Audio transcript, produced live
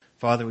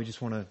Father, we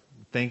just want to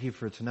thank you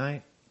for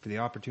tonight, for the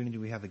opportunity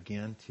we have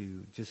again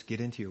to just get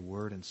into your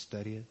word and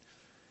study it,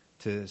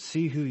 to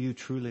see who you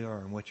truly are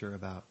and what you're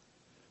about,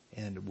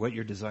 and what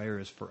your desire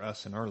is for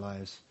us in our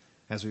lives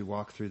as we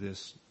walk through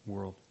this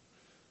world.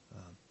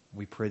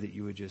 We pray that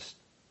you would just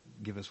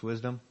give us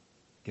wisdom,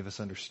 give us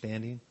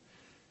understanding,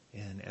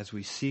 and as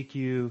we seek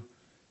you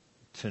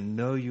to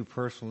know you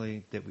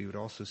personally, that we would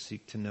also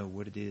seek to know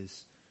what it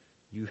is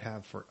you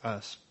have for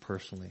us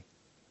personally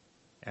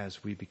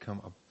as we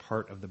become a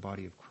part of the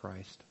body of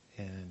Christ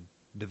and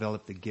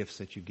develop the gifts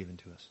that you've given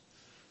to us.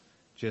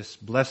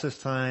 Just bless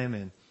this time,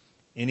 and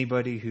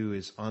anybody who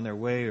is on their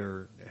way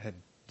or had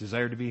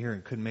desired to be here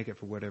and couldn't make it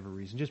for whatever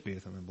reason, just be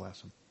with them and bless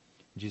them.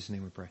 In Jesus'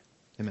 name we pray.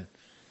 Amen.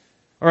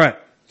 All right.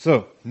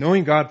 So,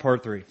 knowing God,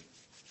 part 3.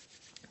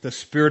 The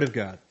Spirit of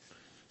God.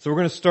 So we're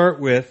going to start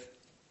with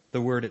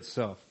the word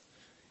itself.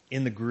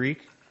 In the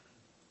Greek,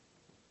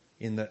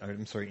 in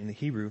the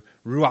Hebrew,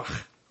 ruach.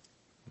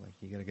 Like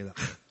you got to get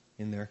that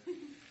in there.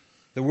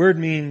 The word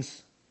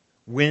means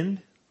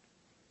wind,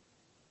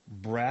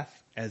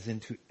 breath, as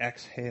in to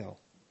exhale.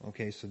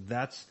 Okay, so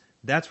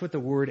that's what the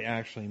word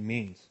actually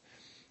means.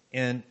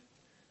 And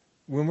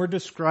when we're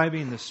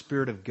describing the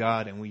Spirit of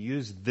God and we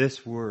use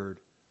this word,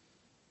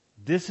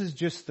 this is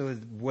just the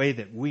way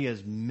that we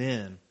as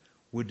men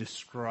would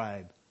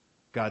describe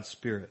God's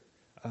Spirit.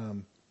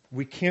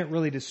 We can't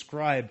really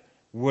describe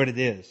what it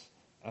is,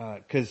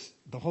 because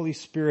the Holy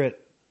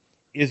Spirit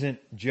isn't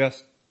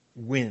just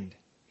wind.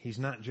 He's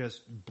not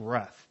just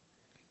breath.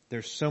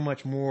 There's so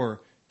much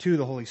more to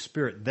the Holy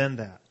Spirit than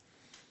that.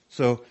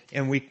 So,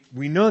 and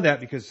we know that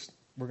because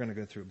we're going to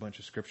go through a bunch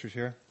of scriptures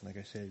here. Like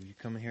I said, if you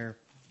come here,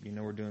 you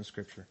know we're doing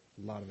scripture.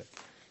 A lot of it.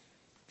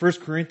 1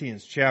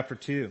 Corinthians chapter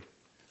 2.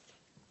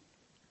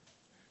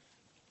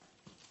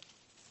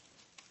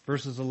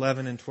 Verses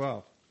 11 and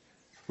 12.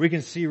 We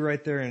can see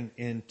right there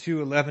in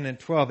 2:11 and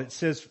 12, it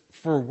says,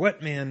 "For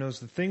what man knows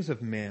the things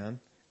of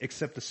man,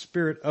 except the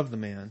spirit of the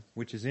man,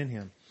 which is in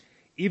him?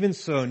 Even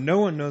so, no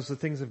one knows the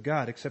things of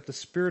God, except the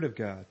Spirit of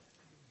God.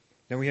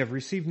 Now we have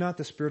received not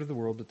the spirit of the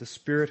world, but the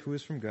Spirit who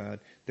is from God,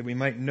 that we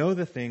might know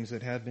the things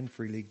that have been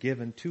freely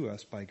given to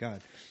us by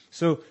God."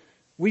 So,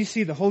 we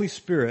see the Holy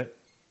Spirit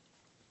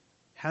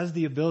has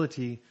the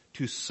ability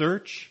to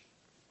search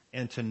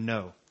and to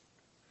know.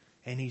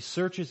 And He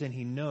searches and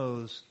He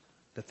knows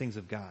the things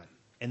of God.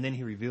 And then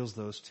He reveals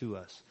those to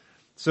us.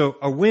 So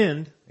a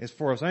wind, as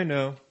far as I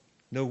know,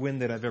 no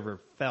wind that I've ever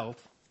felt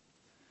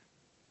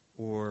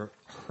or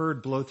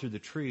heard blow through the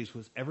trees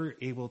was ever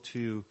able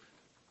to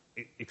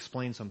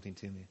explain something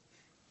to me.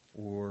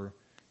 Or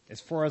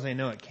as far as I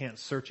know, it can't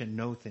search and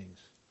know things.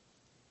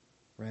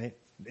 Right?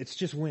 It's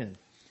just wind.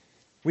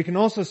 We can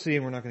also see,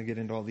 and we're not going to get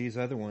into all these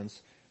other ones,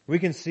 we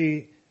can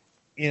see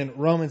in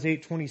Romans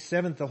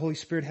 8:27, the Holy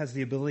Spirit has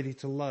the ability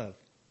to love.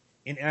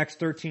 In Acts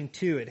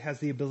 13:2, it has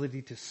the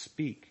ability to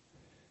speak.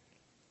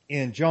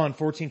 In John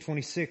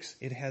 14:26,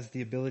 it has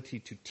the ability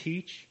to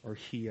teach, or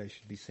He, I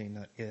should be saying,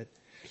 not it.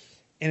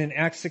 And in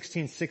Acts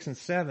 16:6 and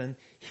 7,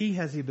 He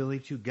has the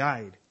ability to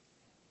guide.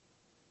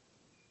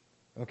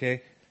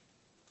 Okay?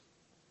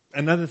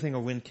 Another thing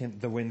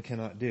the wind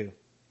cannot do.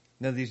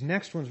 Now these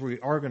next ones we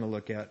are going to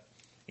look at.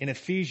 In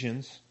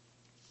Ephesians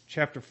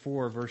chapter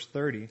 4, verse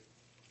 30,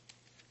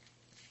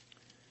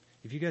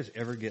 if you guys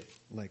ever get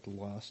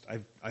lost,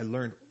 I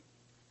learned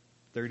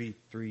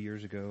 33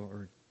 years ago,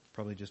 or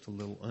probably just a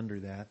little under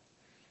that,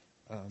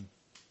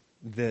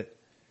 that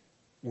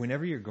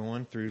whenever you're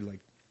going through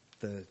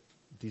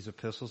these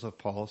epistles of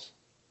Paul's,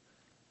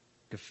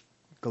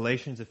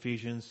 Galatians,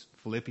 Ephesians,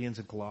 Philippians,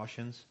 and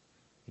Colossians,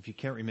 if you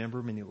can't remember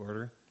them in the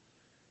order,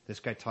 this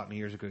guy taught me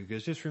years ago. He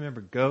goes, just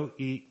remember, go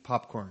eat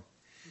popcorn.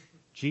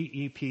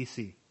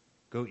 GEPC.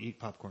 Go eat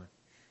popcorn.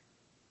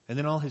 And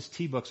then all his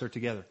T books are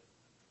together.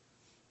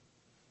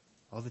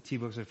 All the T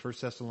books are 1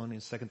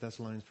 Thessalonians, 2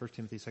 Thessalonians, 1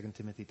 Timothy, 2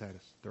 Timothy,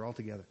 Titus. They're all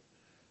together.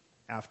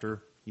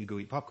 After you go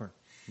eat popcorn,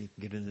 you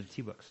can get into the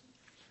T books.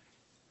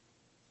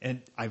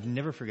 And I've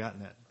never forgotten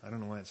that. I don't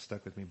know why it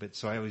stuck with me, but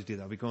so I always do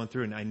that. I'll be going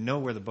through and I know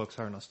where the books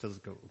are and I'll still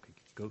go, okay,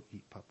 go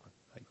eat popcorn.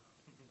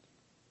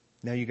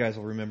 Now you guys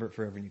will remember it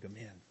forever and you go,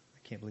 man,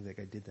 I can't believe that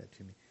guy did that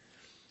to me.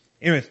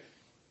 Anyways,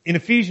 in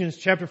Ephesians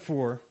chapter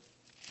 4,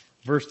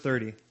 verse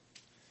 30,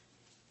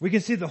 we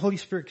can see the Holy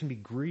Spirit can be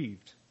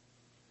grieved.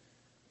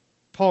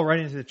 Paul,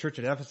 writing to the church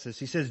at Ephesus,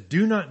 he says,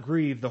 "Do not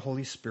grieve the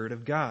Holy Spirit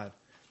of God,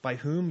 by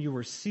whom you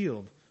were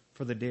sealed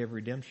for the day of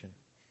redemption."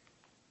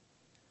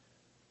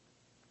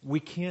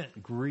 We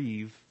can't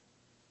grieve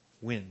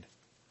wind.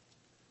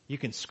 You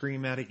can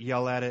scream at it,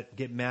 yell at it,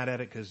 get mad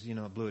at it because,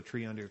 it blew a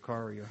tree under your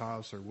car or your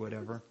house or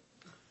whatever.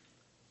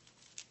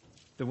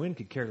 The wind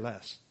could care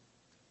less.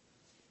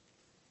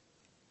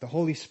 The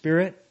Holy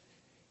Spirit,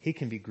 He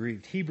can be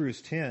grieved.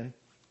 Hebrews 10,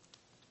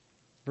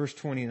 verse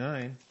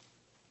 29,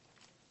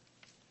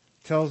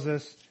 tells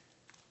us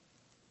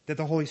that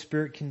the Holy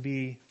Spirit can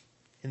be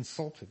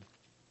insulted.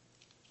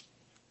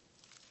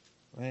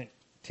 Right?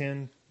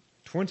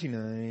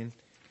 10:29.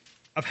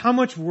 "Of how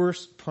much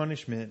worse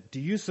punishment do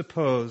you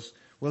suppose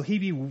will he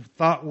be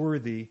thought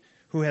worthy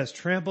who has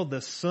trampled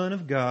the Son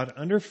of God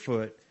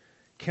underfoot,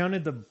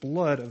 counted the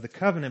blood of the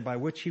covenant by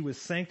which he was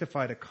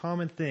sanctified a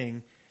common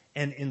thing,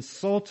 and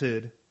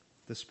insulted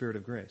the Spirit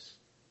of grace.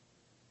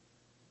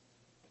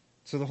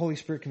 So the Holy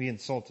Spirit can be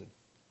insulted.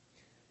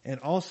 And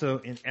also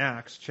in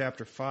Acts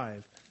chapter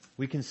 5,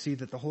 we can see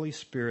that the Holy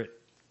Spirit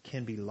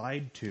can be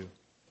lied to.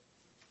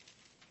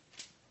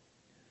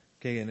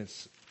 Okay, and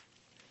it's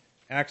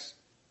Acts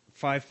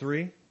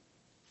 5:3.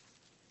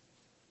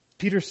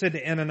 Peter said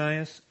to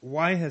Ananias,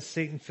 "Why has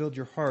Satan filled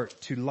your heart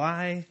to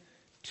lie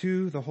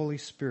to the Holy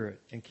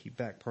Spirit and keep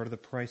back part of the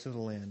price of the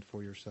land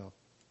for yourself?"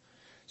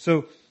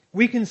 So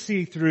we can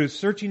see through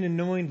searching and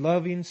knowing,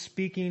 loving,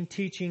 speaking,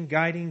 teaching,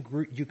 guiding,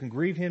 you can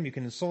grieve him, you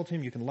can insult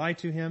him, you can lie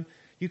to him,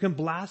 you can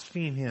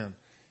blaspheme him.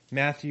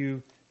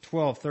 Matthew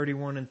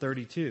 12:31 and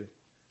 32.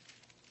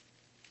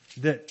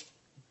 That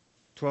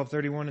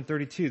 12:31 and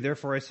 32.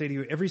 Therefore I say to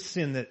you, every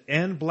sin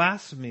and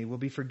blasphemy will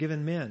be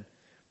forgiven men,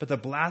 but the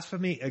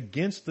blasphemy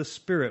against the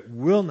Spirit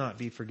will not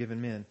be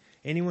forgiven men.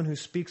 Anyone who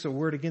speaks a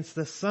word against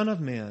the Son of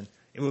Man,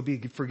 it will be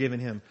forgiven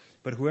him.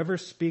 But whoever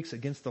speaks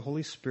against the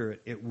Holy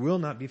Spirit, it will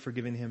not be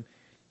forgiven him,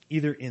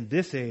 either in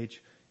this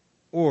age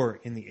or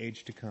in the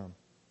age to come.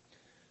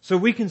 So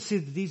we can see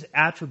that these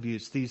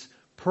attributes, these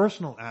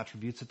personal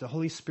attributes that the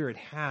Holy Spirit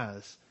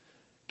has,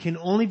 can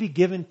only be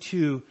given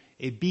to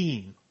a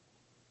being.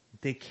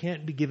 They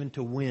can't be given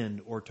to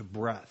wind or to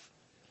breath.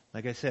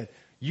 Like I said,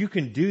 you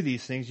can do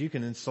these things. You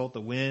can insult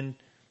the wind.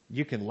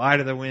 You can lie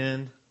to the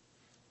wind.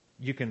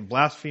 You can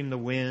blaspheme the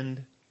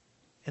wind.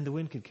 And the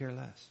wind could care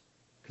less.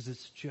 Because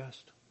it's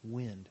just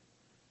wind.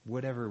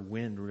 Whatever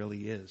wind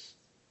really is.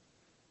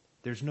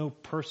 There's no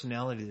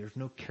personality. There's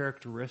no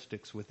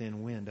characteristics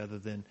within wind other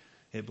than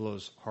it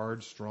blows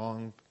hard,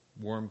 strong,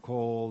 warm,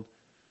 cold.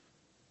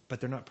 But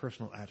they're not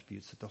personal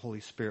attributes that the Holy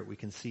Spirit we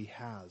can see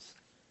has.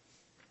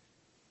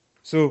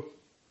 So,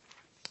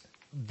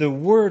 the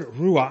word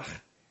ruach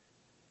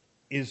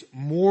is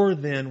more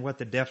than what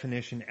the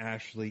definition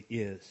actually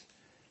is.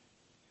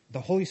 The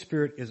Holy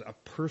Spirit is a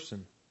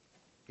person.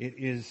 It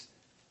is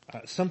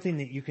something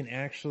that you can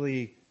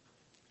actually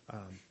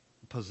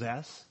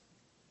possess.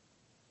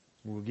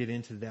 We'll get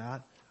into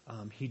that.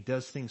 He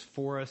does things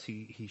for us.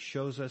 He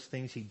shows us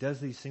things. He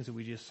does these things that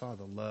we just saw,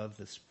 the love,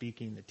 the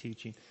speaking, the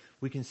teaching.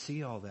 We can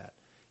see all that.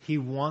 He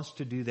wants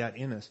to do that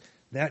in us.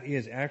 That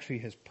is actually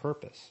his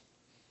purpose.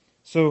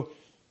 So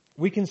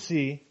we can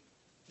see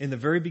in the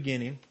very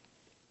beginning,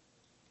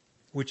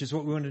 which is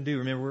what we want to do.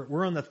 Remember,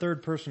 we're on the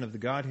third person of the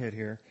Godhead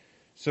here.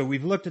 So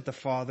we've looked at the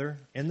Father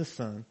and the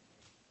Son,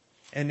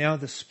 and now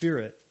the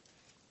Spirit.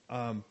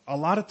 A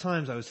lot of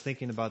times, I was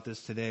thinking about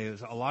this today,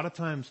 a lot of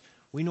times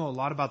we know a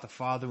lot about the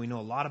Father, we know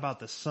a lot about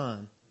the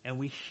Son, and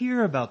we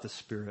hear about the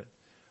Spirit,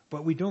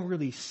 but we don't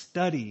really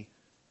study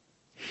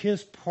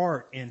his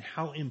part and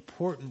how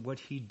important what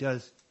he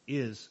does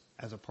is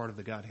as a part of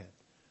the Godhead.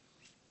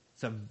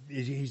 So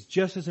he's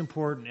just as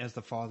important as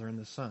the Father and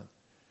the Son.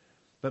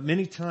 But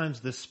many times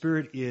the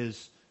Spirit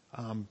is,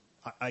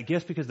 I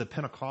guess because of the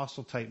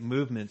Pentecostal type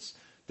movements,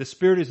 the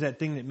Spirit is that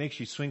thing that makes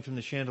you swing from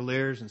the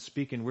chandeliers and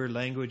speak in weird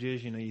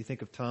languages. You know, you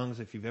think of tongues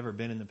if you've ever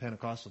been in the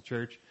Pentecostal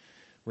church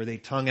where they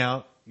tongue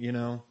out, you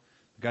know,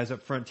 the guy's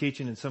up front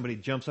teaching and somebody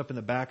jumps up in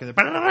the back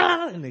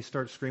and they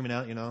start screaming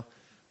out, you know.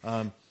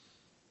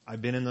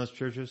 I've been in those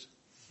churches.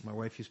 My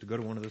wife used to go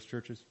to one of those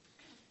churches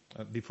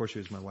before she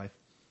was my wife.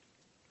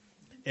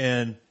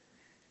 And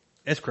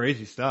it's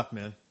crazy stuff,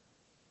 man.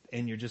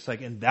 And you're just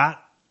like, and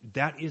that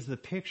is the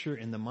picture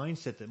and the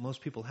mindset that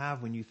most people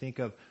have when you think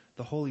of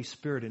the Holy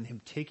Spirit and him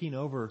taking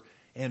over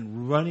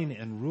and running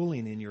and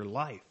ruling in your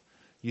life.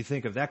 You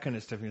think of that kind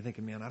of stuff and you're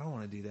thinking, man, I don't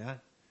want to do that.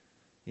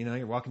 You know,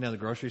 you're walking down the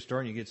grocery store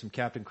and you get some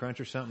Captain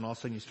Crunch or something, and all of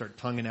a sudden you start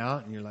tonguing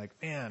out and you're like,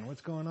 man,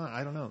 what's going on?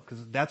 I don't know.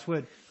 Because that's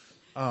what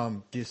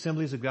the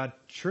Assemblies of God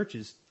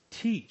churches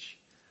teach.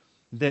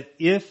 That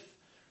if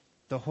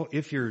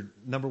you're,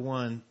 number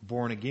one,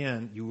 born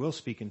again, you will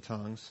speak in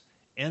tongues,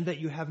 and that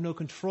you have no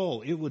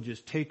control. It will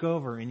just take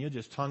over and you'll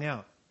just tongue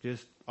out.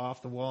 Just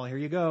off the wall, here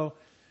you go.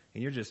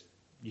 And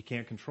you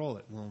can't control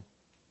it. Well,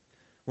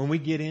 when we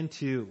get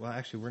into,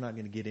 actually we're not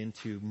going to get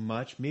into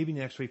much. Maybe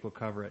next week we'll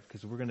cover it,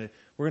 because we're going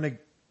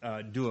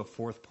to do a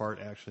fourth part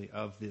actually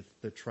of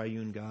the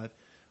triune God.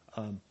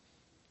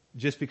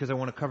 Just because I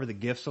want to cover the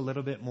gifts a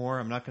little bit more.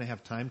 I'm not going to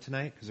have time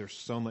tonight because there's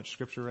so much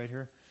scripture right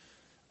here.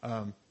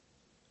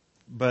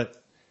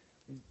 But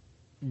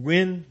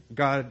when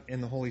God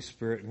the Holy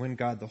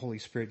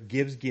Spirit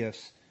gives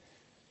gifts,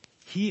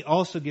 he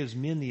also gives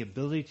men the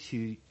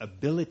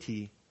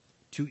ability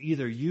to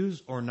either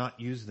use or not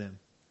use them,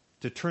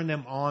 to turn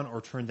them on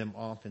or turn them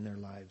off in their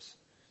lives.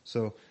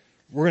 So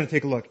we're going to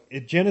take a look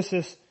at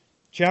Genesis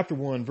chapter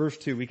 1, verse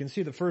 2. We can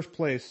see the first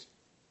place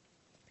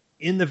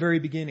in the very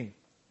beginning.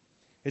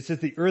 It says,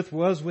 the earth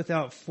was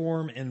without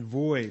form and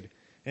void,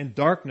 and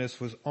darkness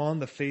was on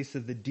the face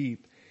of the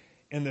deep,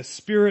 and the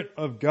Spirit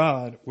of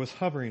God was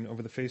hovering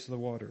over the face of the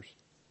waters.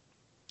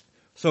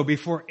 So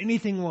before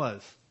anything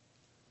was,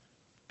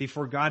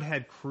 before God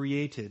had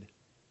created,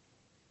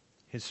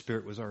 his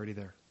Spirit was already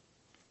there.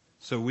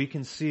 So we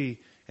can see,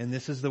 and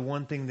this is the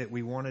one thing that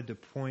we wanted to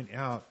point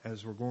out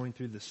as we're going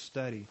through this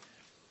study,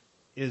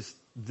 is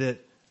that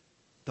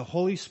the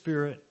Holy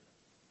Spirit,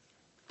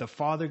 the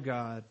Father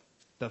God,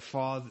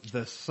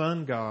 the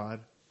Son God,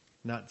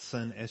 not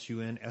Son,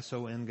 S-U-N,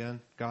 S-O-N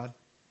God,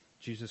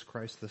 Jesus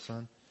Christ the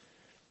Son,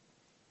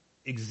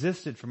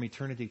 existed from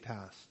eternity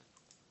past.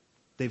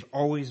 They've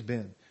always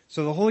been.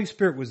 So the Holy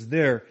Spirit was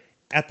there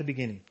at the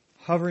beginning,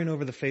 hovering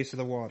over the face of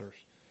the waters.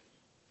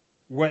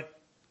 What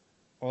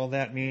all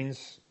that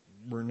means,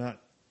 we're not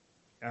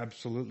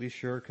absolutely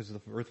sure, because the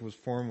earth was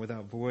formed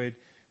without void.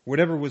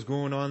 Whatever was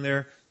going on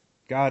there,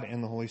 God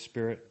and the Holy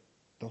Spirit,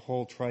 the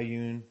whole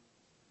triune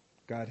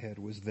Godhead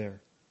was there.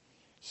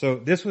 So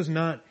this was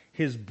not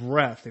his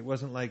breath. It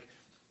wasn't like,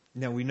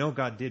 now we know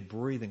God did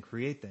breathe and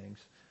create things,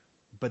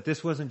 but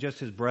this wasn't just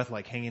his breath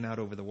like hanging out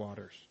over the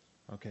waters.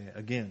 Okay,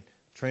 again,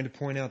 trying to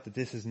point out that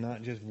this is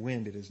not just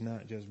wind, it is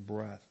not just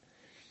breath.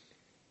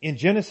 In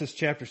Genesis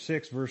chapter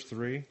 6, verse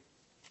 3,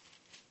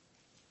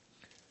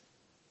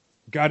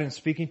 God, in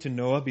speaking to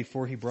Noah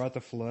before he brought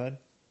the flood,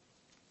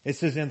 it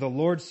says, "And the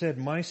Lord said,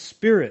 My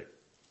spirit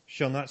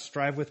shall not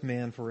strive with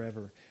man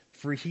forever,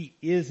 for he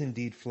is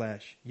indeed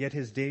flesh, yet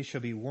his days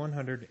shall be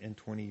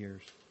 120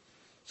 years.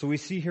 So we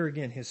see here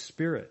again his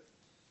spirit.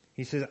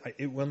 He says,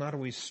 it will not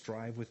always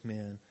strive with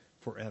man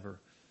forever.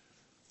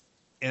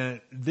 And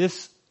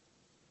this,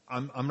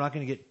 I'm not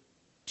going to get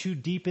too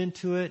deep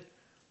into it,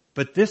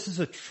 but this is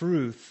a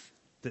truth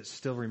that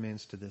still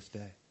remains to this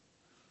day.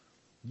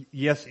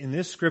 Yes, in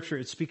this scripture,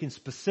 it's speaking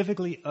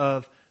specifically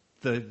of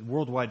the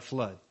worldwide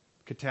flood,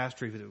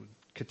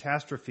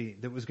 catastrophe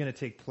that was going to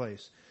take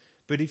place.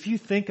 But if you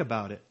think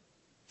about it,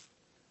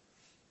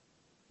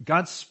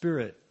 God's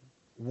Spirit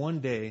one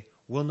day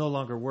will no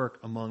longer work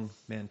among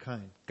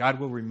mankind.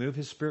 God will remove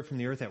his Spirit from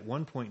the earth at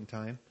one point in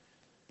time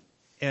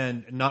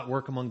and not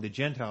work among the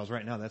Gentiles.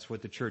 Right now, that's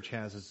what the church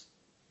has,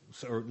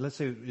 or let's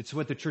say it's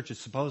what the church is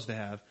supposed to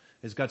have,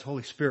 is God's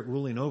Holy Spirit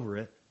ruling over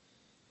it.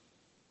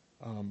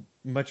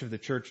 Much of the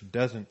church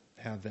doesn't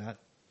have that.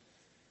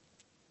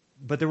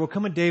 But there will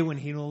come a day when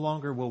he no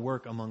longer will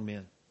work among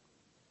men.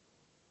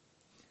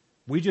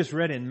 We just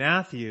read in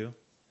Matthew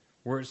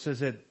where it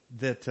says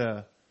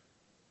that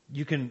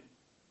you can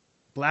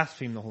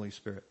blaspheme the Holy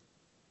Spirit.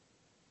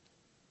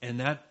 And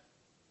that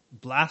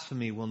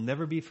blasphemy will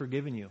never be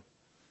forgiven you.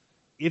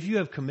 If you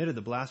have committed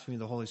the blasphemy of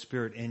the Holy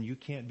Spirit and you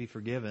can't be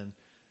forgiven,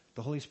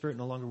 the Holy Spirit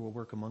no longer will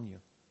work among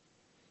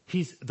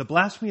you. The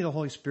blasphemy of the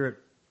Holy Spirit,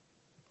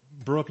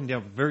 broken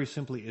down very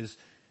simply, is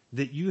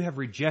that you have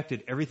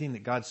rejected everything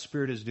that God's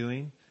Spirit is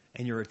doing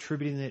and you're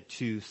attributing it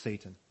to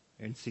Satan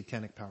and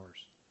satanic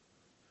powers.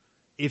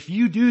 If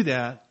you do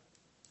that,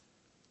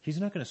 he's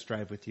not going to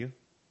strive with you.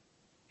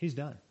 He's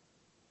done.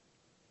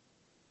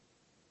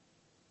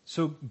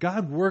 So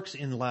God works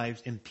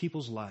in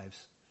people's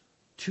lives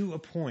to a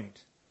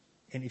point.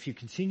 And if you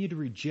continue to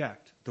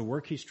reject the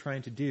work he's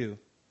trying to do,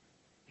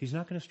 he's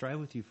not going to strive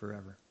with you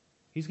forever.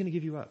 He's going to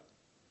give you up.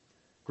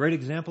 Great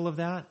example of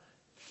that,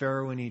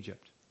 Pharaoh in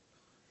Egypt.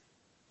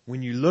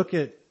 When you look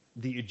at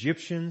the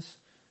Egyptians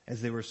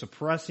as they were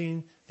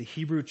suppressing the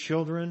Hebrew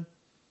children,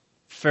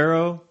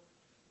 Pharaoh,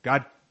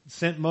 God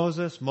sent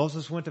Moses.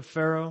 Moses went to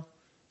Pharaoh,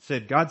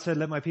 said, God said,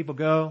 let my people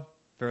go.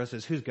 Pharaoh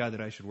says, who's God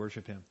that I should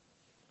worship him?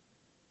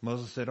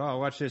 Moses said, oh,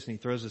 watch this. And he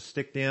throws his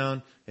stick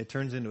down. It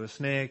turns into a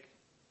snake.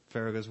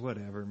 Pharaoh goes,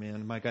 whatever,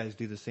 man. My guys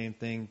do the same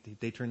thing.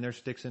 They turn their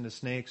sticks into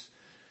snakes,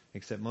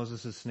 except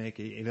Moses' snake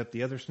ate up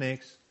the other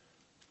snakes.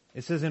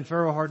 It says, and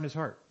Pharaoh hardened his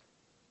heart.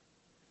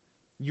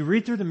 You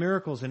read through the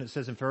miracles and it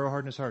says, and Pharaoh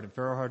hardened his heart, and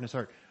Pharaoh hardened his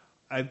heart.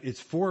 It's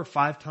 4 or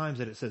 5 times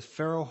that it says,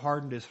 Pharaoh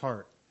hardened his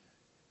heart.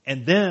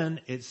 And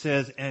then it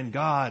says, and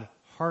God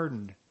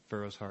hardened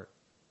Pharaoh's heart.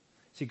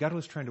 See, God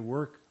was trying to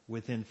work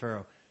within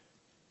Pharaoh.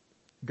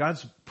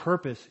 God's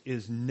purpose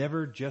is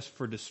never just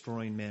for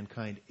destroying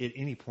mankind at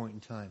any point in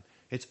time.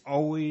 It's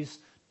always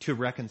to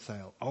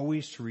reconcile,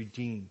 always to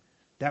redeem.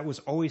 That was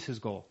always his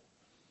goal.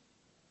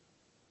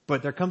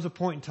 But there comes a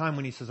point in time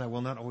when he says, I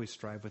will not always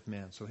strive with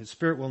man. So his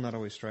Spirit will not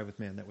always strive with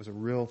man. That was a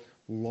real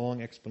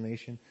long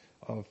explanation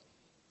of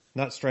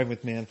not strive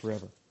with man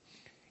forever.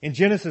 In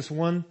Genesis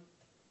 1,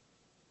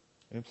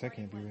 oops, that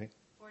can't be right.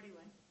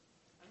 41.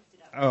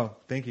 Oh,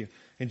 thank you.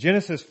 In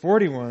Genesis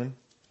 41,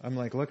 I'm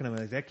like looking at it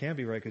like, that can't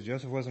be right because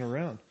Joseph wasn't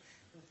around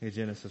in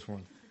Genesis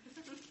 1.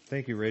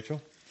 Thank you,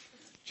 Rachel.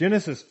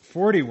 Genesis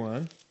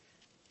 41,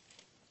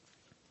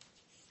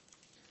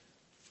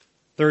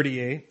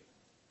 38.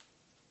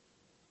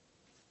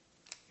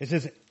 It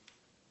says,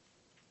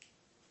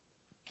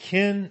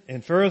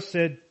 and Pharaoh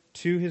said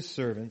to his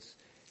servants,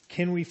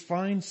 can we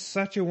find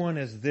such a one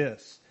as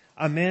this,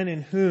 a man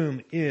in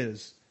whom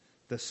is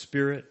the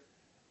Spirit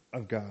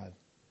of God?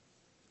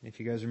 If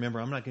you guys remember,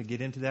 I'm not going to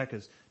get into that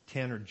because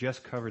Tanner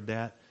just covered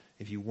that.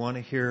 If you want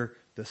to hear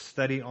the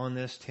study on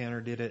this,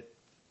 Tanner did it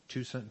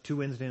 2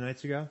 Wednesday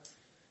nights ago.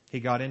 He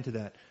got into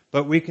that.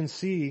 But we can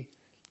see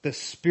the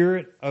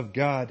Spirit of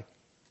God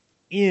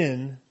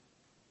in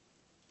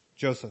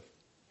Joseph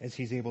as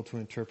he's able to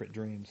interpret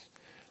dreams.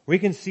 We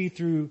can see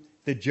through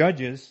the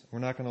judges, we're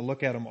not going to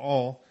look at them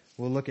all,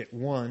 we'll look at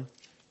one,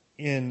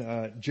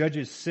 in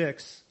Judges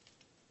 6,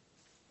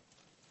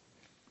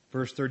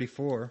 verse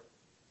 34,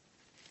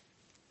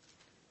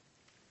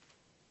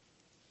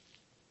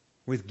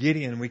 with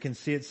Gideon, we can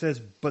see it says,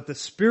 "But the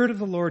Spirit of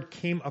the Lord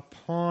came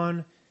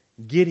upon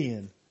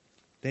Gideon.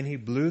 Then he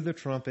blew the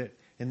trumpet,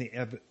 and the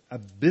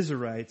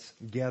Abiezrites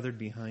gathered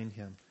behind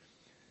him."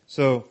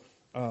 So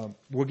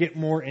we'll get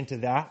more into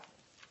that,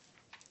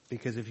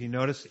 because if you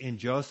notice in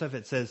Joseph,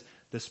 it says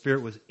the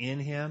Spirit was in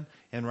him,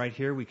 and right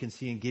here we can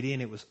see in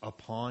Gideon it was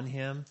upon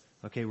him.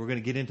 Okay, we're going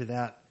to get into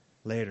that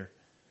later.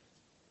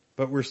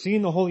 But we're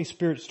seeing the Holy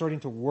Spirit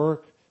starting to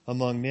work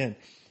among men.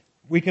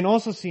 We can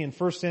also see in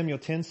 1 Samuel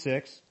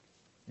 10:6,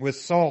 with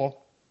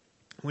Saul,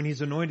 when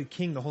he's anointed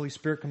king, the Holy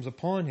Spirit comes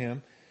upon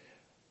him.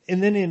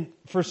 And then in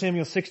 1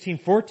 Samuel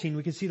 16:14,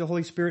 we can see the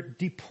Holy Spirit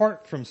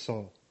depart from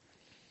Saul.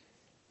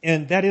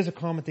 And that is a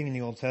common thing in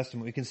the Old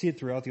Testament. We can see it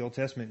throughout the Old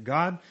Testament.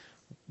 God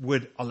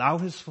would allow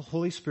His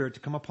Holy Spirit to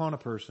come upon a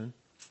person,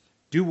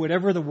 do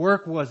whatever the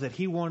work was that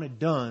He wanted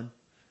done,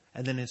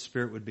 and then His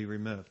Spirit would be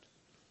removed.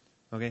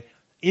 Okay?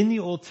 In the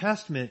Old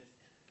Testament,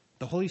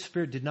 the Holy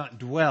Spirit did not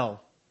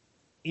dwell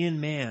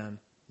in man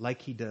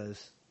like He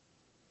does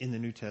in the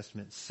New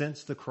Testament,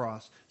 since the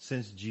cross,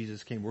 since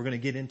Jesus came. We're going to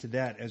get into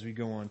that as we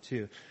go on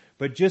too.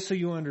 But just so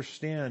you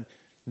understand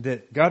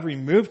that God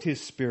removed His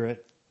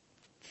Spirit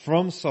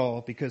from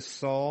Saul because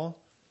Saul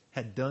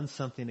had done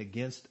something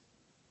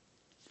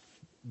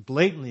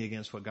blatantly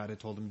against what God had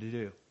told him to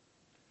do.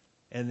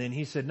 And then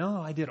he said,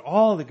 "No, I did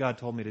all that God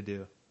told me to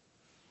do."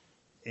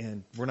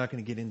 And we're not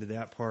going to get into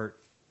that part.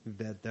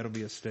 That'll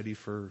be a study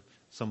for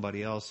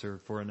somebody else or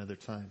for another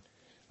time.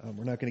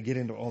 We're not going to get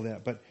into all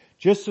that. But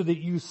just so that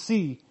you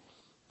see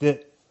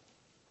that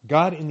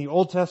God in the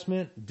Old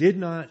Testament did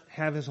not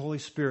have His Holy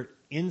Spirit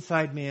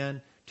inside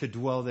man to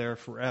dwell there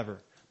forever.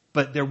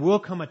 But there will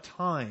come a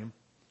time,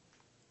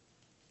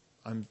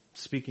 I'm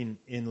speaking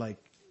in like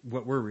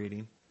what we're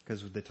reading,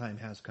 because the time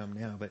has come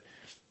now, but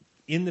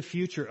in the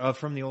future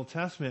from the Old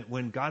Testament,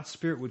 when God's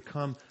Spirit would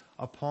come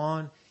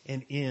upon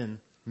and in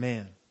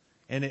man.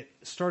 And it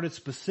started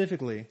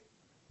specifically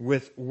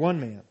with one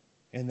man,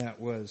 and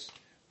that was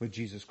with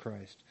Jesus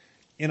Christ.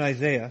 In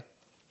Isaiah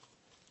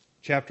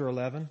chapter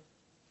 11,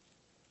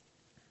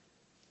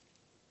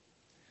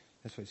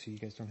 that's why, see, you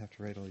guys don't have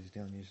to write all these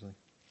down usually.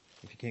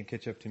 If you can't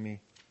catch up to me,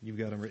 you've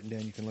got them written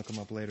down, you can look them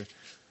up later.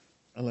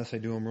 Unless I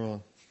do them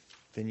wrong,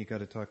 then you got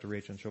to talk to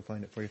Rachel and she'll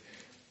find it for you.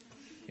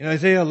 In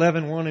Isaiah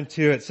 11, 1 and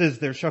 2, it says,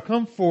 "There shall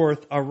come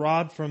forth a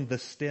rod from the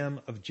stem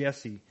of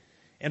Jesse,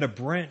 and a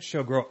branch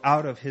shall grow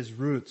out of his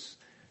roots.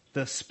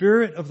 The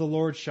Spirit of the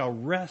Lord shall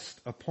rest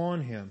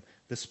upon him,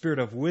 the Spirit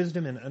of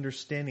wisdom and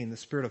understanding, the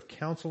Spirit of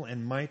counsel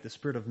and might, the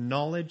Spirit of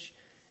knowledge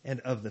and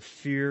of the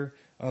fear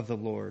of the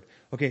Lord."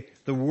 Okay,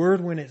 the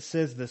word when it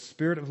says the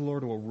Spirit of the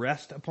Lord will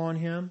rest upon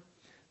him,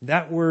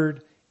 that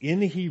word in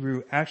the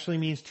Hebrew actually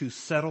means to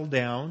settle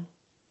down,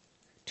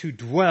 to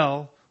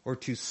dwell, or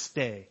to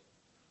stay.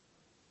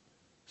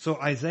 So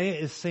Isaiah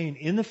is saying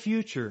in the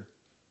future,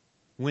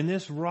 when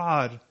this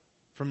rod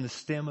from the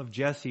stem of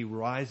Jesse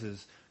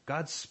rises,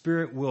 God's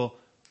Spirit will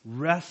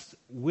rest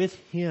with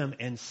him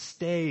and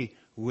stay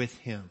with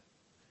him.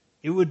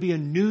 It would be a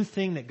new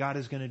thing that God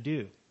is going to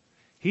do.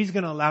 He's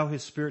going to allow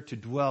His Spirit to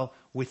dwell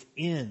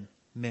within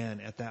man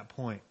at that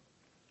point.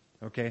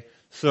 Okay?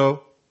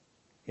 So,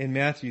 in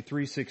Matthew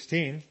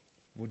 3:16,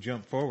 we'll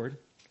jump forward.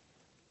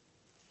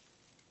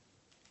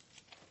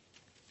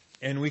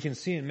 And we can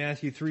see in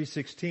Matthew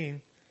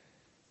 3:16,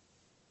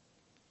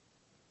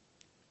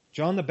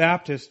 John the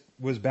Baptist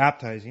was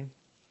baptizing.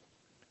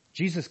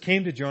 Jesus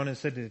came to John and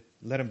said to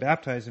let him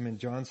baptize him, and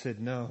John said,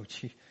 "No,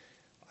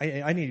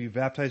 I need to be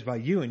baptized by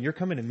you, and you're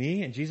coming to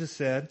me?" And Jesus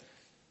said,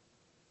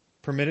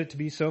 "Permit it to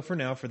be so for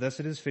now, for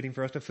thus it is fitting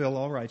for us to fill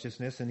all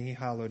righteousness." And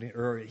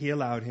he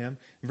allowed him.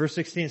 In verse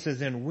 16 it says,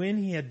 "Then when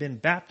he had been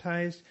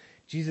baptized,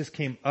 Jesus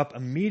came up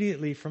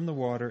immediately from the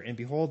water, and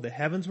behold, the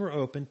heavens were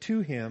opened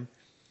to him,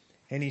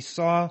 and he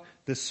saw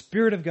the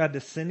Spirit of God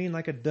descending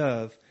like a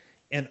dove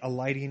and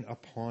alighting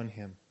upon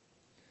him."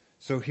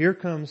 So here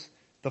comes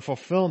the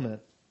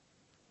fulfillment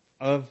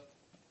of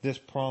this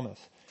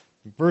promise.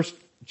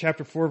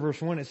 Chapter 4,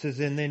 verse 1, it says,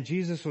 "And then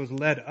Jesus was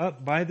led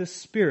up by the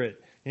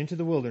Spirit into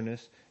the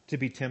wilderness to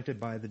be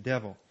tempted by the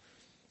devil."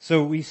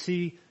 So we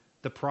see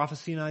the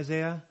prophecy in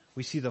Isaiah.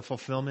 We see the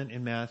fulfillment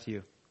in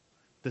Matthew.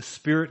 The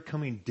Spirit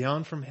coming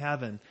down from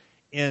heaven.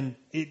 And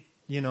the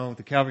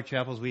Calvary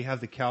chapels, we have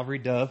the Calvary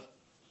dove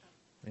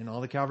in all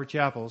the Calvary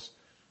chapels.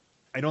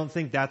 I don't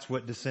think that's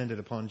what descended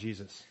upon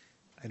Jesus.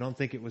 I don't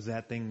think it was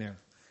that thing there.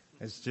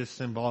 It's just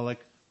symbolic.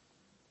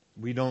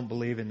 We don't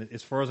believe in it.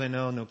 As far as I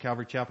know, no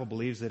Calvary Chapel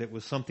believes that it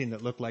was something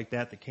that looked like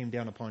that came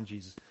down upon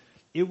Jesus.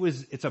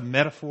 It's a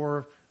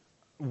metaphor.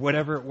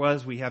 Whatever it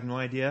was, we have no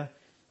idea.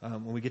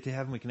 When we get to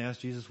heaven, we can ask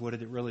Jesus, what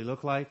did it really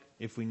look like?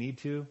 If we need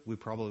to, we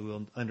probably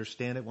will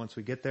understand it once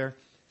we get there.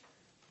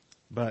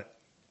 But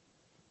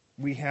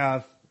we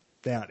have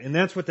that. And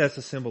that's what that's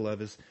a symbol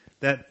of, is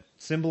that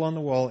symbol on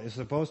the wall is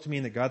supposed to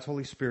mean that God's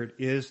Holy Spirit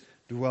is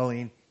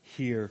dwelling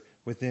here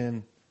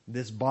within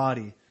this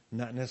body,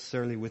 not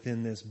necessarily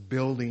within this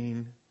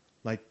building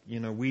Like,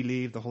 we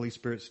leave, the Holy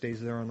Spirit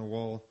stays there on the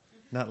wall.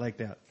 Not like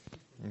that.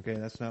 Okay,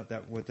 that's not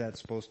what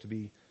that's supposed to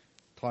be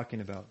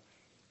talking about.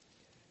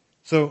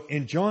 So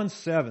in John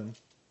 7,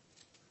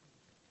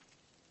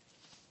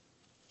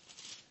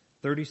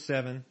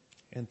 37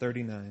 and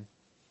 39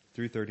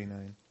 through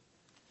 39,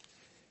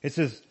 it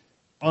says,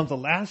 on the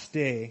last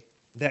day,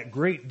 that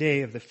great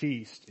day of the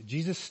feast,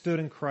 Jesus stood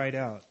and cried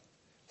out,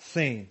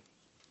 saying,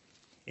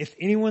 if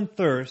anyone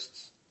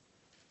thirsts,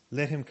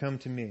 let him come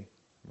to me.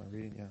 Am I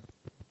reading? Yeah.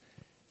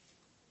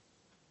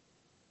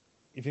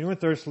 If anyone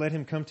thirsts, let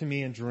him come to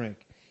me and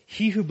drink.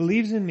 He who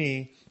believes in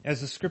me,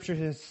 as the scripture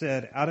has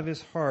said, out of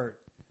his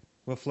heart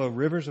will flow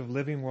rivers of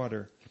living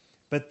water.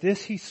 But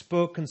this he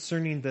spoke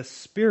concerning the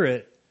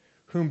Spirit,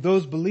 whom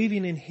those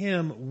believing in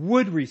him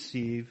would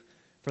receive,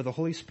 for the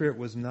Holy Spirit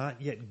was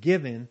not yet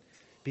given,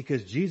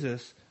 because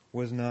Jesus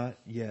was not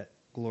yet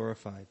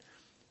glorified.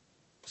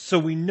 So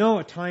we know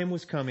a time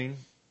was coming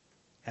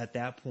at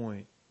that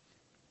point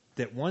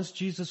that once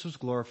Jesus was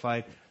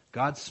glorified,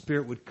 God's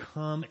Spirit would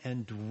come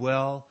and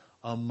dwell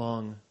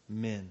among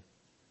men.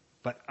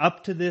 But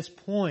up to this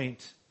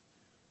point,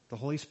 the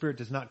Holy Spirit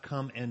does not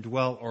come and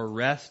dwell or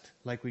rest,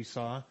 like we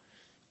saw,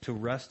 to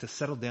rest, to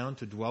settle down,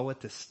 to dwell with,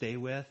 to stay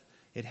with.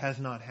 It has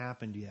not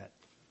happened yet.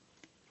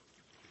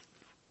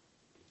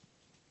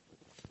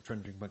 I'm trying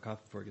to drink my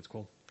coffee before it gets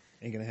cold.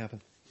 Ain't going to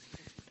happen.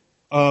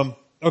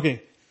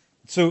 Okay,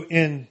 so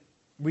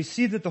we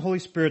see that the Holy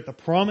Spirit, the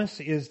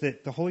promise is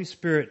that the Holy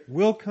Spirit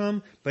will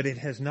come, but it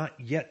has not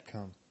yet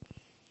come.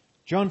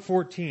 John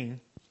 14,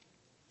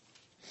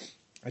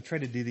 I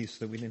tried to do these so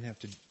that we didn't have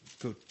to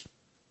go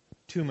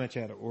too much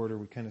out of order.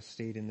 We kind of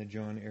stayed in the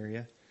John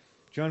area.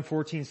 John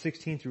 14,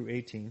 16 through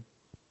 18.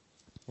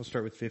 We'll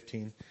start with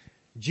 15.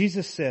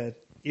 Jesus said,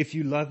 if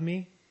you love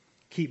me,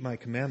 keep my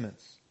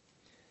commandments.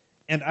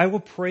 And I will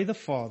pray the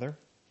Father,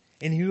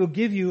 and he will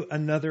give you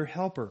another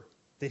helper,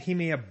 that he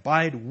may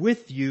abide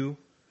with you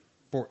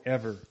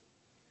forever.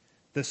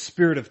 The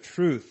Spirit of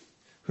truth,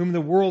 whom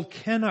the world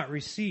cannot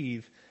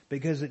receive,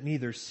 because it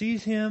neither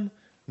sees him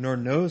nor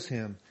knows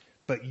him.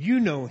 But you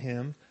know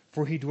him,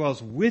 for he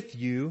dwells with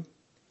you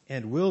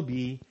and will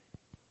be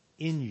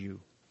in you.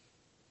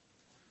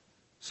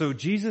 So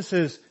Jesus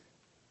says,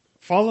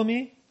 follow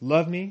me,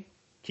 love me,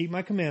 keep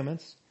my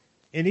commandments,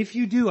 and if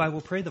you do, I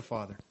will pray the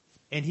Father,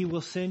 and he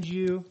will send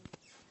you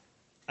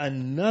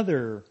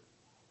another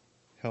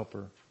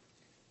helper.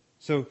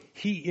 So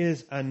he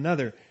is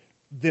another.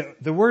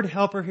 The word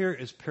helper here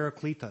is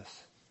parakletos,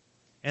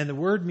 and the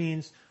word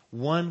means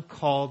one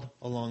called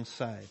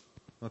alongside.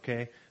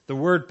 Okay? The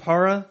word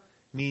para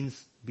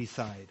means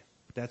beside.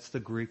 That's the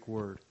Greek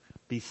word,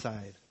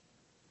 beside.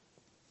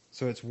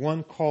 So it's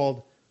one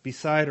called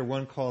beside or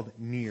one called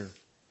near.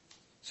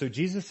 So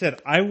Jesus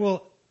said, I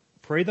will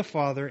pray the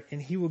Father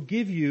and he will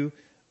give you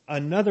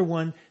another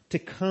one to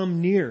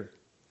come near.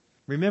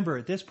 Remember,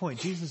 at this point,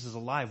 Jesus is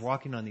alive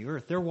walking on the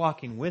earth. They're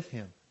walking with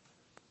him.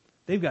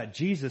 They've got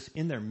Jesus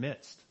in their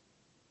midst.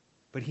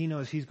 But he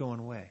knows he's going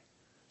away.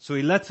 So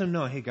he lets them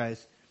know, hey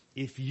guys,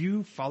 if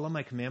you follow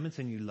my commandments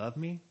and you love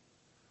me,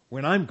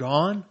 when I'm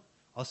gone,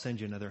 I'll send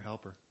you another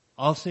helper.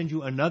 I'll send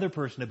you another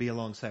person to be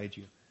alongside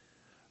you.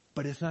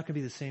 But it's not going to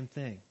be the same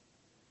thing.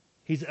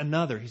 He's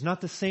another. He's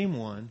not the same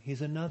one.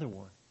 He's another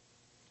one.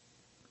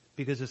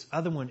 Because this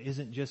other one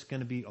isn't just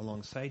going to be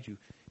alongside you.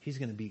 He's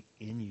going to be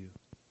in you.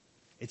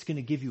 It's going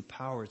to give you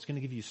power. It's going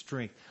to give you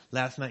strength.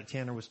 Last night,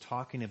 Tanner was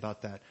talking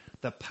about that.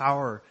 The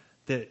power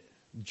that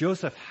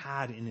Joseph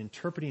had in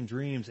interpreting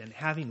dreams and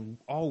having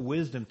all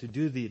wisdom to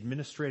do the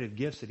administrative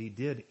gifts that he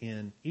did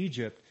in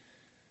Egypt,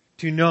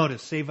 to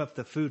save up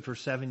the food for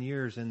 7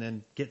 years and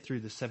then get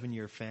through the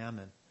 7-year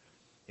famine.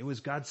 It was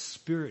God's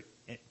Spirit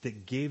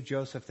that gave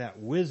Joseph that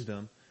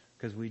wisdom,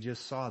 because we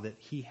just saw that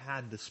he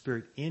had the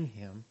Spirit in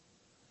him.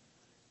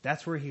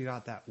 That's where he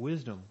got that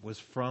wisdom, was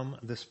from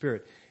the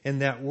Spirit.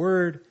 And that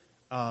word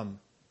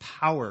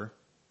power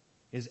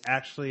is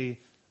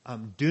actually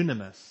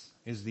dunamis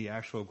is the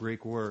actual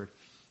Greek word.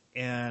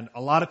 And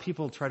a lot of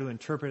people try to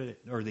interpret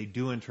it, or they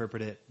do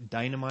interpret it,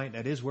 dynamite.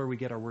 That is where we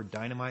get our word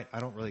dynamite. I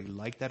don't really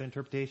like that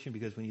interpretation,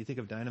 because when you think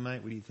of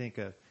dynamite, what do you think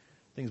of?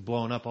 Things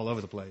blowing up all over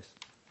the place.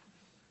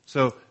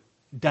 So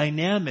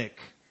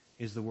dynamic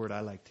is the word I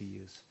like to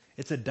use.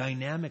 It's a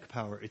dynamic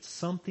power. It's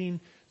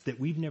something that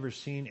we've never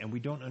seen and we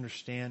don't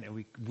understand,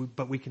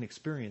 but we can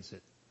experience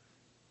it.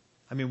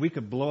 I mean, we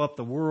could blow up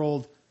the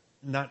world,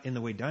 not in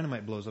the way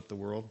dynamite blows up the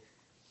world,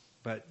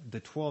 but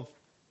the 12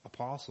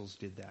 apostles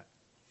did that.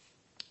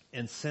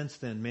 And since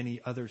then,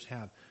 many others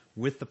have,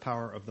 with the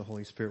power of the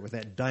Holy Spirit. With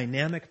that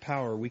dynamic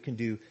power, we can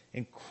do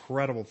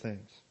incredible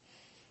things.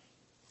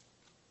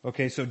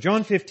 Okay, so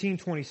John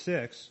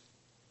 15:26,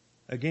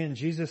 again,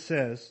 Jesus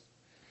says,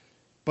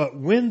 but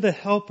when the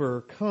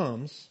Helper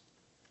comes,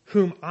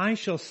 whom I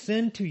shall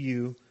send to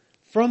you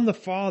from the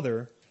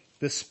Father,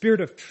 the Spirit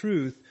of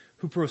truth,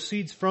 who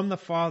proceeds from the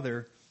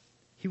Father,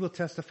 he will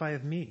testify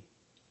of me.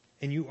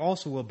 And you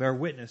also will bear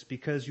witness,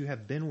 because you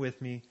have been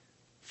with me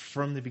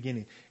from the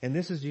beginning. And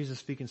this is Jesus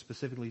speaking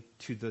specifically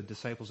to the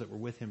disciples that were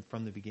with him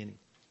from the beginning.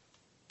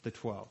 The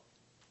 12.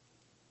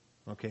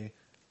 Okay?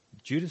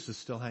 Judas is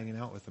still hanging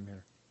out with him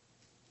here.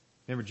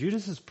 Remember,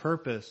 Judas's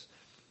purpose,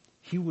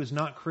 he was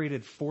not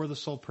created for the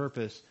sole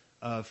purpose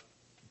of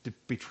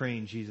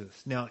betraying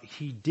Jesus. Now,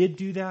 he did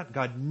do that.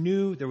 God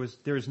knew there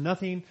was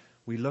nothing.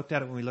 We looked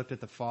at it when we looked at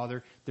the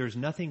Father. There's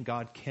nothing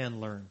God can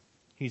learn.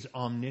 He's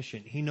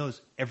omniscient. He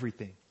knows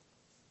everything.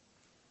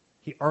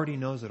 He already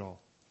knows it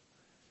all.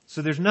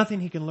 So there's nothing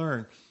he can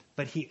learn,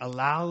 but he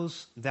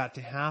allows that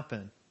to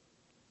happen.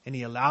 And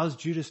he allows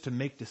Judas to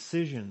make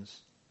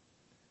decisions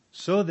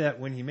so that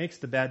when he makes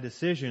the bad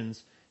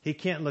decisions, he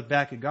can't look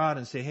back at God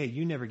and say, hey,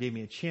 you never gave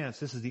me a chance.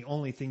 This is the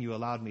only thing you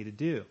allowed me to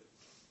do.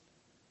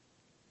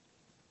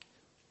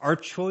 Our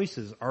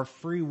choices, our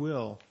free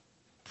will,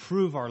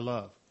 prove our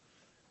love.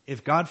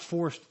 If God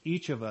forced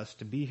each of us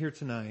to be here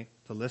tonight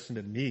to listen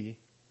to me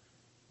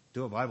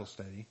do a Bible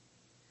study,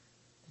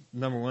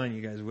 number one,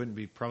 you guys wouldn't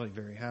be probably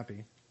very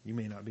happy. You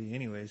may not be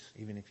anyways,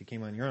 even if you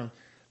came on your own.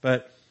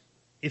 But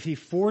if he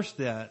forced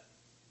that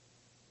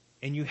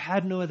and you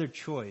had no other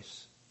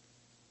choice,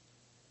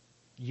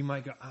 you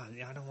might go,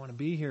 I don't want to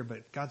be here,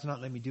 but God's not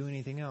letting me do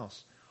anything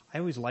else. I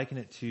always liken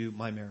it to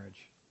my marriage.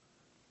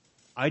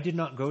 I did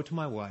not go to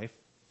my wife,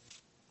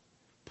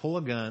 pull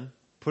a gun,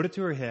 put it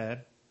to her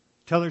head,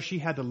 tell her she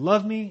had to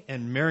love me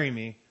and marry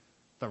me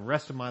the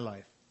rest of my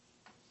life.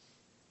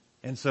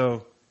 And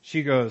so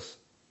she goes,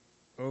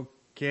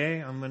 okay,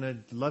 I'm going to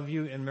love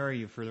you and marry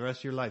you for the rest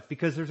of your life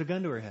because there's a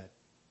gun to her head.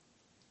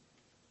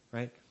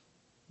 Right?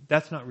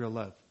 That's not real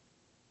love.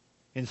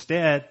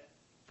 Instead,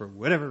 for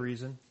whatever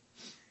reason,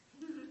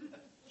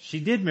 she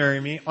did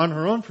marry me on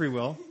her own free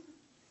will,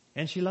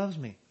 and she loves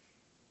me.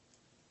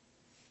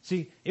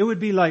 See, it would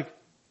be like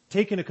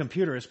taking a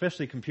computer,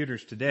 especially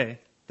computers today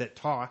that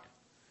talk,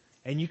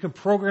 and you can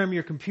program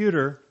your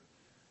computer,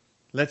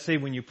 let's say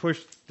when you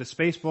push the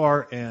space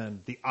bar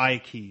and the I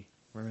key,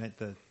 right,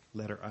 the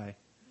letter I.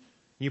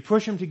 You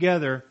push them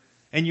together,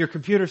 and your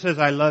computer says,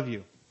 I love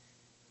you.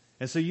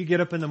 And so you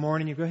get up in the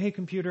morning, you go, hey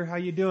computer, how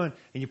you doing?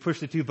 And you push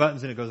the two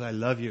buttons and it goes, I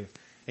love you.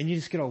 And you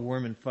just get all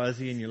warm and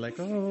fuzzy and you're like,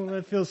 oh,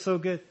 that feels so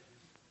good.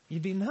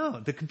 You'd be, no,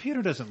 the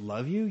computer doesn't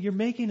love you. You're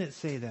making it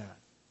say that.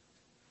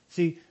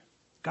 See,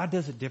 God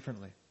does it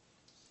differently.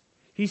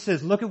 He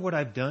says, look at what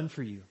I've done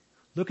for you.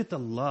 Look at the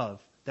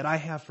love that I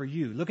have for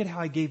you. Look at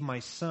how I gave my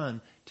son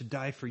to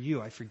die for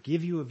you. I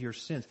forgive you of your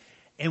sins.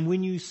 And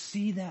when you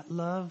see that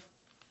love,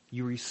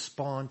 you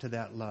respond to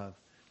that love.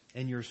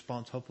 And your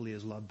response hopefully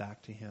is love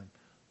back to him.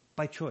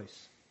 By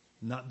choice,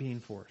 not being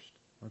forced.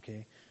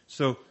 Okay?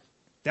 So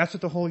that's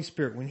what the Holy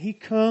Spirit, when he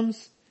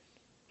comes,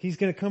 he's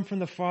going to come from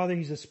the Father.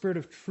 He's a Spirit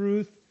of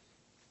truth.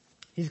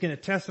 He's going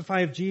to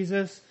testify of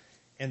Jesus.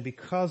 And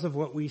because of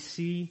what we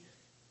see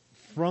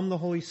from the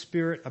Holy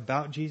Spirit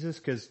about Jesus,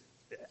 because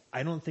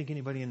I don't think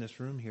anybody in this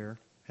room here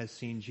has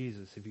seen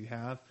Jesus. If you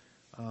have,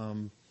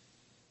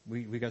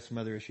 we got some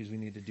other issues we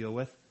need to deal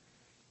with.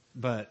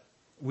 But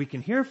we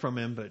can hear from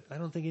him, but I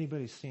don't think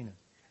anybody's seen him.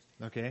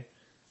 Okay?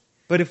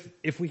 But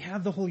if we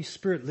have the Holy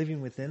Spirit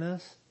living within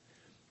us,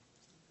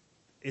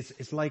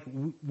 it's like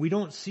we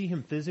don't see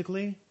him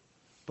physically,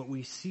 but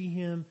we see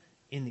him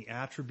in the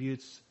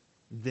attributes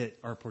that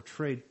are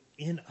portrayed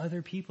in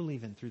other people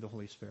even through the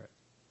Holy Spirit.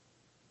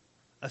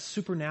 A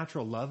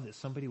supernatural love that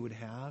somebody would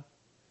have.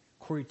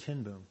 Corrie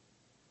ten Boom,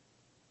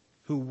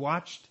 who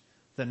watched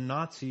the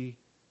Nazi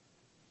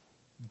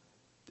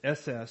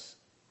SS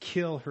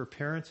kill her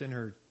parents and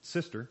her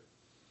sister.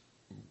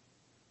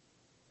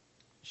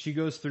 She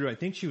goes through, I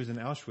think she was in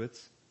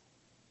Auschwitz,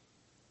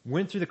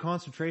 went through the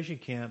concentration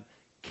camp,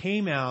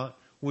 came out,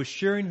 was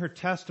sharing her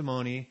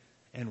testimony,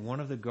 and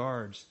one of the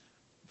guards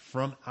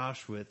from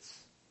Auschwitz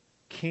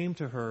came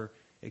to her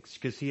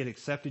because he had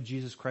accepted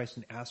Jesus Christ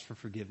and asked for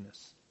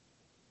forgiveness.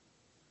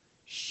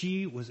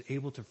 She was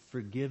able to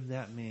forgive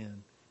that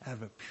man out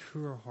of a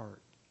pure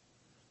heart.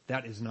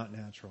 That is not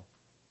natural.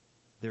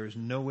 There is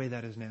no way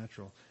that is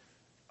natural.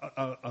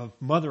 A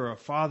mother or a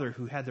father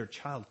who had their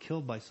child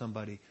killed by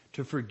somebody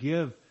to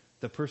forgive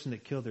the person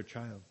that killed their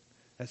child.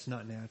 That's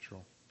not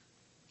natural.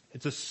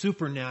 It's a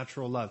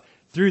supernatural love.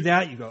 Through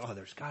that you go, oh,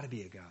 there's got to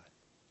be a God.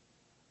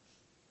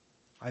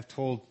 I've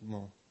told,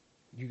 well,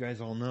 you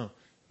guys all know.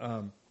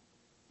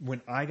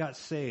 When I got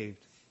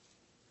saved,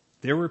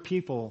 there were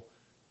people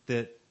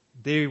that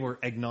they were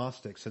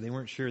agnostic, so they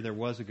weren't sure there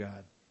was a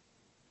God.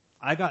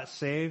 I got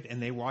saved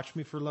and they watched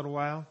me for a little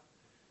while.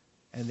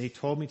 And they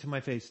told me to my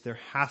face, there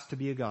has to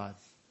be a God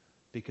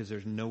because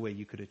there's no way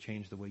you could have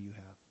changed the way you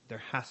have.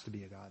 There has to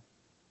be a God.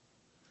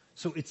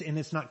 So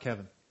it's not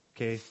Kevin,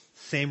 okay?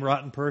 Same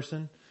rotten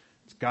person.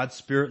 It's God's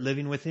Spirit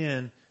living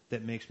within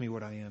that makes me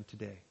what I am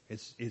today.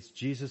 It's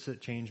Jesus that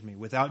changed me.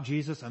 Without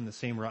Jesus, I'm the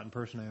same rotten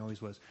person I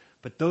always was.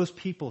 But those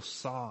people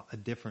saw a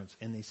difference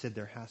and they said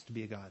there has to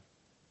be a God.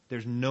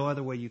 There's no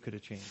other way you could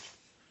have changed.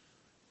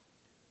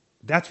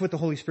 That's what the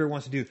Holy Spirit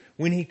wants to do.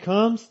 When he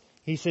comes,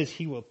 he says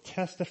he will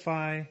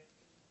testify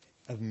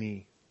of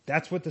me.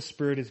 That's what the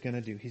Spirit is going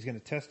to do. He's going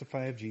to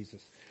testify of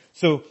Jesus.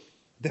 So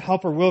the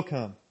Helper will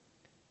come.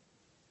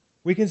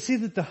 We can see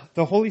that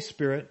the Holy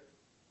Spirit,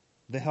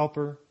 the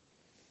Helper,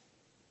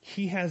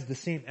 he has the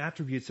same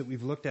attributes that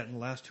we've looked at in the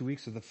last 2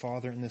 weeks of the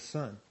Father and the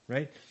Son,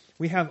 right?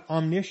 We have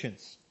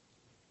omniscience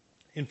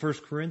in 1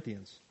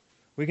 Corinthians.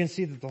 We can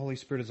see that the Holy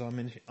Spirit is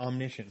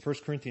omniscient. 1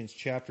 Corinthians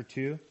chapter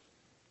 2,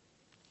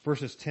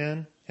 verses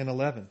 10 and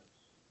 11.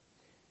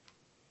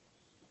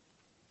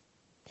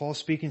 Paul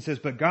speaking says,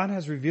 "But God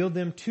has revealed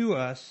them to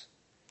us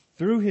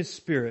through His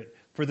Spirit,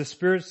 for the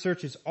Spirit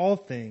searches all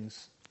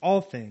things,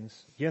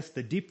 yes,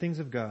 the deep things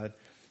of God.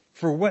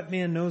 For what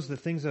man knows the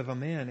things of a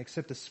man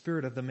except the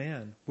spirit of the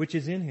man, which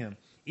is in him?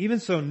 Even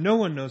so, no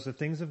one knows the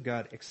things of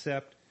God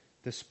except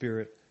the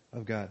Spirit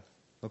of God."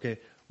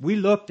 Okay, we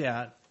looked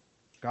at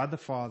God the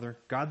Father,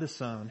 God the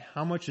Son,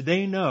 how much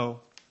they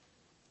know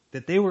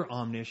that they were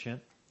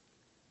omniscient.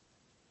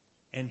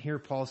 And here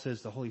Paul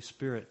says the Holy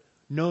Spirit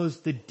knows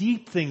the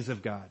deep things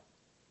of God.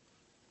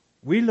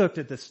 We looked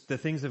at the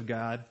things of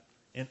God,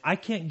 and I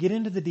can't get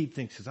into the deep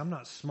things because I'm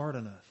not smart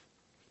enough.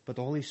 But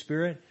the Holy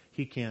Spirit,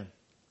 He can.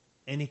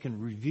 And He can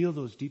reveal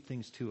those deep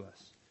things to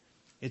us.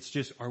 It's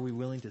just, are we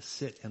willing to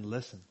sit and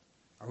listen?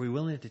 Are we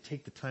willing to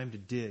take the time to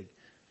dig?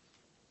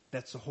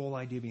 That's the whole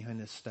idea behind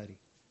this study.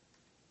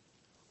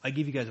 I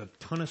give you guys a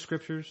ton of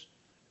scriptures,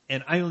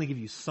 and I only give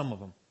you some of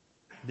them.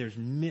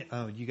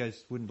 You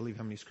guys wouldn't believe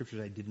how many scriptures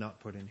I did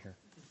not put in here.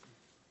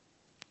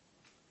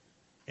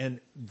 And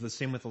the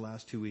same with the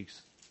last 2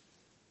 weeks.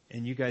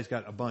 And you guys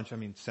got a bunch. I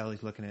mean,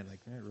 Sally's looking at it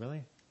like,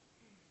 really?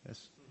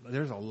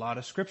 There's a lot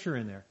of scripture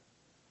in there.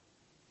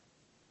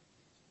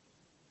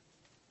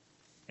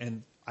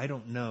 And I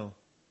don't know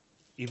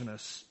even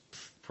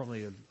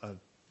probably a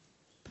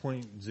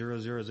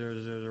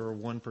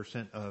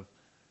 0.00001% of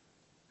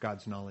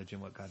God's knowledge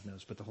and what God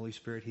knows. But the Holy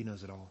Spirit, He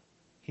knows it all.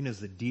 He knows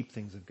the deep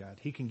things of God.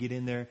 He can get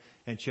in there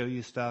and show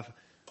you stuff.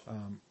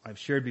 I've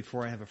shared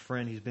before, I have a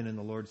friend, he's been in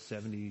the Lord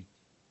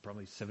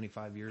probably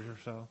 75 years or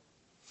so.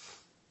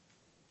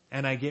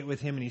 And I get with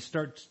him and he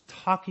starts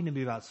talking to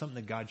me about something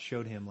that God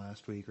showed him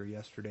last week or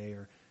yesterday.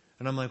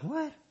 And I'm like,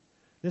 what?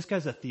 This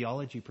guy's a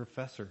theology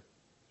professor.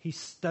 He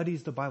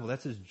studies the Bible.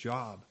 That's his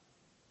job.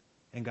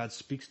 And God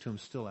speaks to him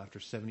still after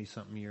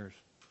 70-something years.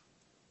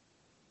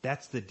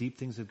 That's the deep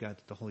things of God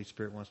that the Holy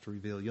Spirit wants to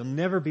reveal. You'll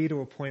never be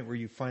to a point where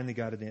you finally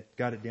got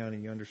it down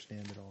and you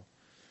understand it all.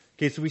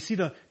 Okay, so we see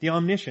the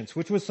omniscience,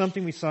 which was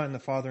something we saw in the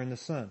Father and the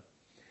Son.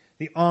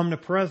 The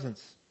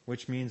omnipresence,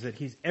 which means that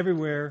He's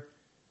everywhere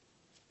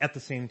at the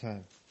same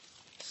time.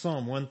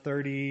 Psalm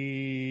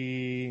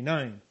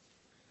 139,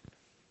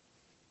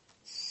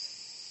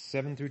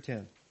 7 through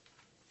 10.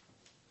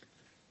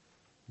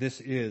 This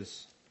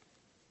is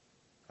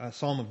a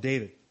Psalm of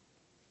David.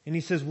 And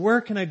he says, "Where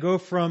can I go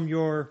from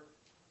your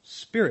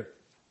Spirit?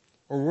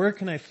 Or where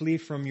can I flee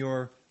from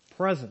your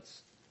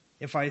presence?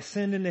 If I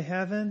ascend into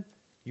heaven,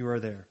 you are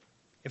there.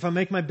 If I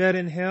make my bed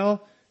in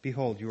hell,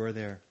 behold, you are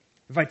there.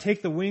 If I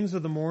take the wings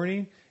of the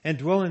morning and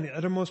dwell in the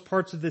uttermost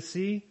parts of the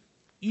sea,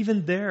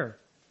 even there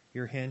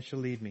your hand shall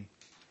lead me,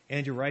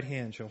 and your right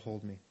hand shall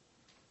hold me.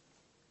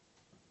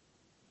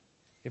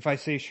 If I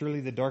say,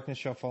 surely the darkness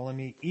shall fall on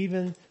me,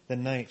 even the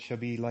night shall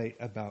be light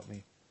about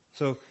me."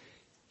 So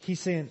he's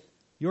saying,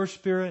 your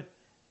Spirit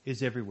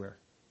is everywhere.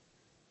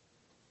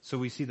 So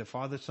we see the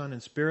Father, Son,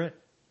 and Spirit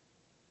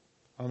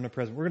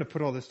omnipresent. We're going to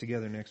put all this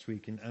together next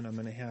week, and I'm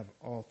going to have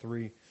all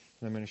three, and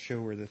I'm going to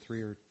show where the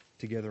three are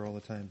together all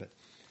the time. But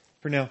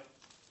for now,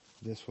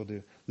 this will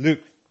do. Luke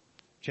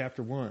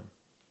chapter 1,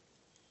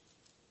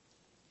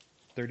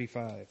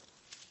 35.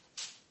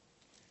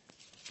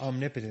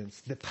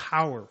 Omnipotence, the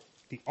power,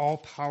 the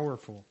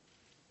all-powerful.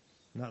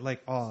 Not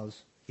like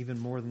Oz, even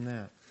more than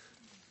that.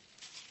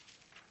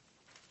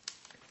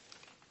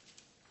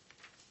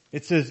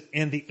 It says,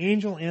 "And the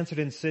angel answered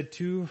and said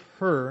to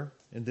her,"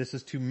 and this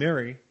is to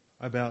Mary,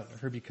 about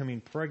her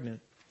becoming pregnant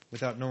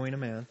without knowing a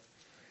man.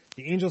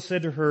 "The angel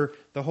said to her,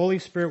 the Holy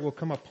Spirit will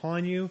come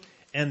upon you,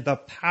 and the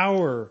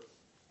power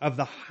of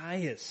the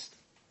highest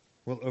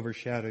will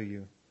overshadow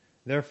you.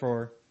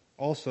 Therefore,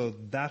 also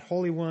that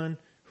Holy One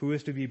who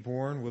is to be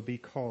born will be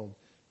called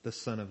the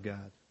Son of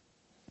God."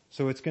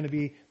 So it's going to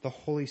be the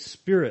Holy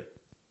Spirit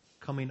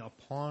coming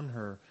upon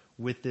her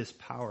with this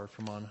power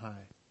from on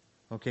high.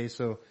 Okay,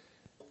 so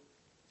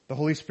the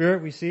Holy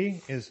Spirit, we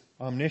see, is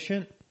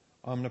omniscient,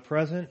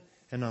 omnipresent,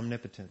 and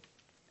omnipotent,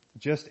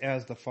 just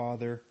as the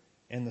Father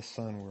and the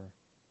Son were.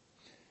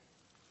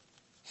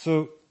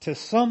 So to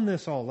sum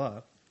this all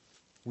up,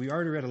 we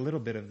already read a little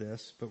bit of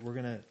this, but we're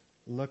going to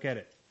look at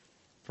it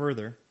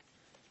further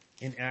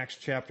in Acts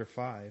chapter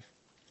 5.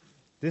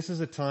 This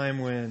is a time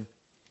when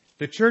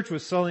the church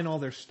was selling all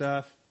their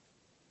stuff.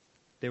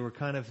 They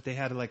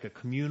had like a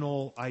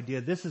communal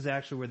idea. This is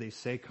actually where they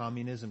say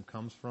communism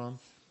comes from,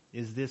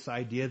 is this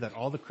idea that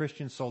all the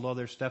Christians sold all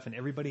their stuff and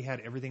everybody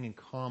had everything in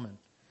common.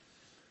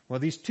 Well,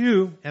 these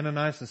two,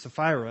 Ananias and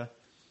Sapphira,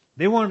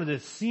 they wanted to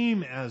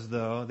seem as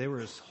though they were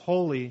as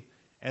holy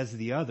as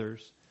the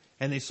others,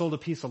 and they sold a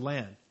piece of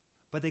land.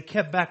 But they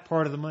kept back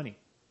part of the money.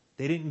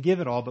 They didn't give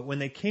it all, but when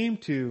they came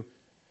to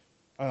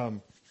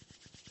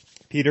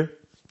Peter,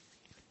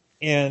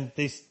 and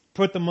they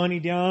put the money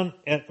down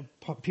at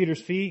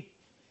Peter's feet,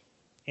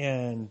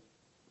 and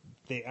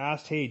they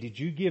asked, hey, did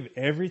you give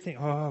everything?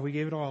 Oh, we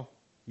gave it all.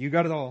 You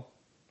got it all.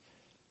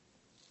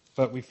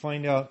 But we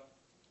find out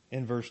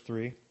in verse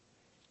 3,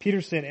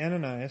 Peter said,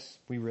 Ananias,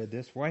 we read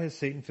this, why has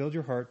Satan filled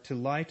your heart to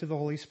lie to the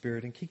Holy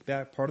Spirit and keep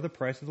back part of the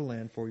price of the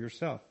land for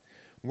yourself?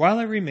 While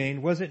I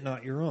remained, was it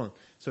not your own?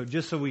 So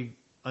just so we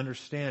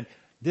understand,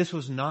 this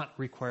was not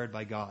required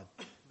by God,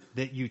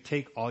 that you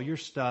take all your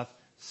stuff,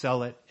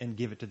 sell it, and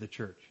give it to the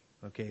church.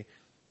 Okay?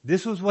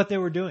 This was what they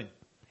were doing.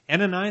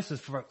 Ananias and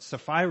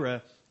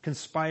Sapphira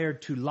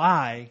conspired to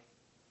lie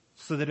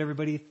so that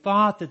everybody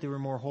thought that they were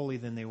more holy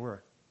than they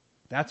were.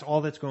 That's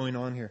all that's going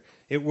on here.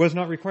 It was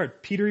not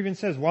required. Peter even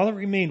says, while it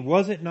remained,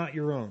 was it not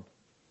your own?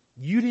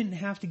 You didn't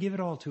have to give it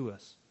all to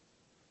us.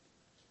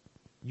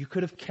 You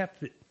could have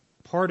kept it,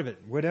 part of it,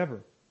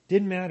 whatever.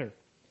 Didn't matter.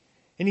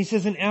 And he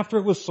says, and after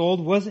it was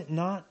sold, was it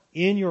not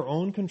in your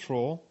own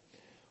control?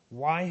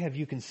 Why have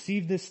you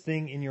conceived this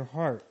thing in your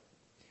heart?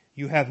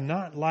 You have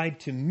not lied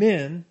to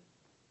men,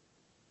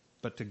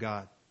 but to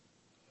God.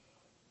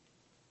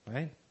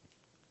 Right?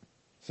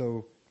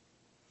 So,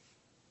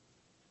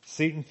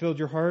 Satan filled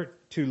your heart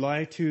to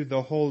lie to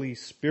the Holy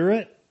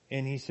Spirit,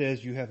 and he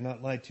says you have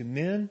not lied to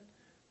men,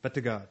 but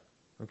to God.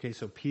 Okay,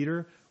 so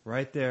Peter,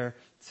 right there,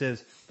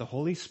 says the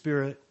Holy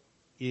Spirit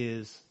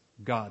is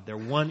God. They're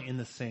one in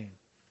the same.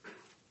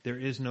 There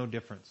is no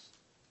difference.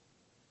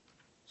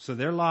 So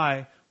their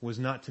lie was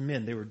not to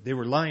men. They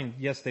were lying.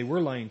 Yes, they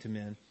were lying to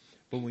men.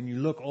 But when you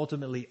look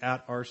ultimately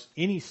at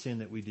any sin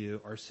that we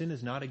do, our sin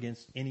is not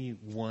against any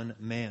one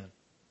man.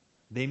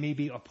 They may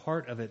be a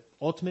part of it.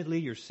 Ultimately,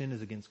 your sin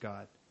is against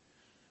God.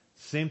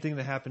 Same thing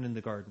that happened in the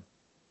garden.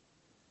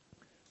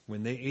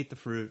 When they ate the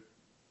fruit,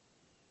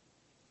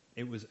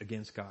 it was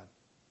against God.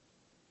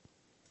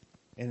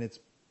 And it's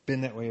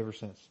been that way ever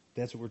since.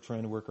 That's what we're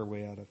trying to work our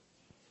way out of.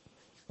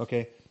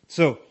 Okay,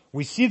 so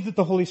we see that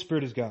the Holy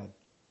Spirit is God.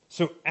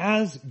 So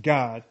as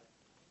God,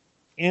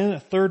 in a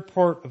third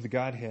part of the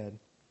Godhead,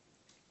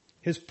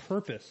 His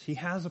purpose, He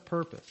has a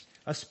purpose,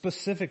 a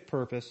specific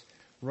purpose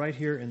right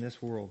here in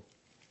this world,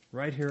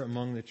 right here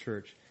among the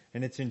church.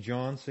 And it's in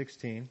John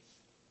 16,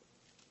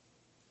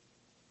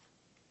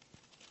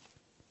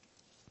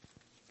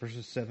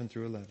 verses 7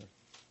 through 11.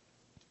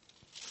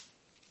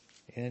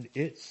 And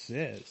it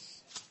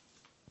says,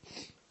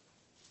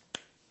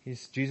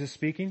 Jesus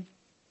speaking.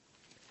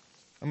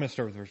 I'm going to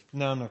start with I'm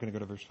not going to go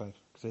to verse 5,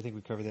 because I think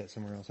we covered that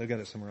somewhere else. I've got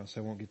it somewhere else,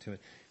 so I won't get to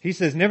it. He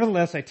says,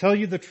 nevertheless, I tell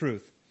you the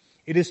truth.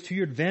 It is to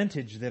your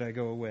advantage that I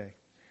go away.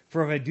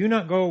 For if I do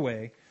not go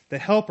away, the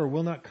Helper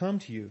will not come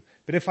to you.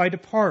 But if I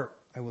depart,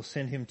 I will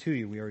send him to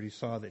you. We already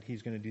saw that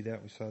he's going to do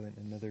that. We saw that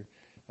in another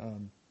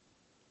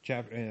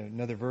chapter,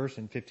 another verse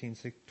in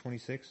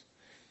 15:26.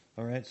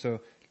 All right.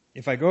 So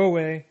if I go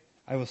away,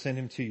 I will send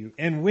him to you.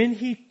 And when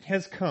he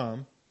has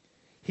come,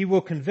 he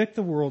will convict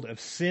the world of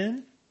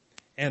sin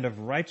and of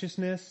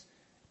righteousness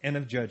and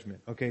of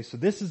judgment. Okay. So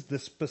this is the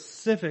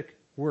specific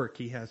work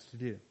he has to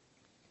do.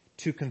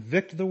 To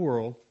convict the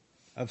world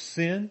of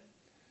sin,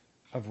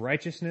 of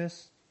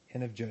righteousness,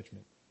 and of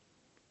judgment.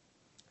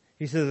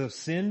 He says of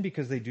sin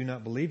because they do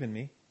not believe in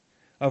me,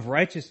 of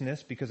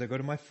righteousness because I go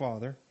to my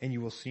Father and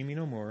you will see me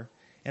no more,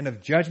 and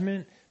of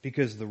judgment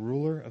because the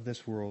ruler of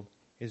this world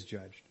is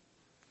judged.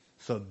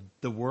 So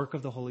the work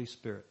of the Holy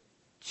Spirit,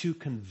 to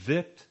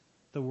convict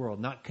the world,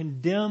 not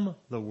condemn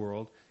the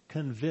world,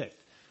 convict.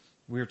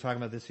 We were talking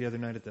about this the other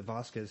night at the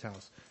Vasquez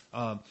house.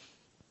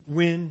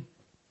 When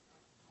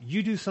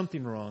you do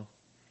something wrong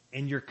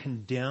and you're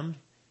condemned,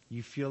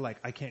 you feel like,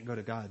 I can't go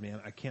to God,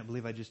 man. I can't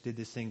believe I just did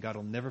this thing. God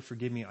will never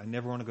forgive me. I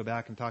never want to go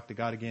back and talk to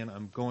God again.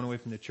 I'm going away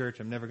from the church.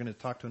 I'm never going to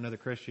talk to another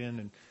Christian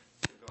and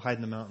go hide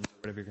in the mountains,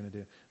 whatever you're going to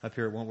do. Up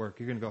here it won't work.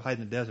 You're going to go hide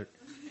in the desert.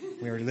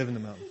 We already live in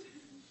the mountains.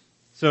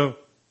 So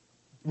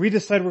we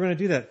decide we're going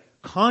to do that.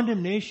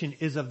 Condemnation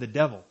is of the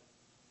devil.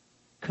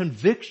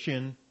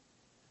 Conviction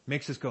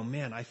makes us go,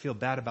 man, I feel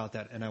bad about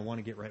that and I want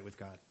to get right with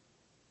God.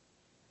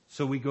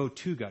 So we go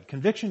to God.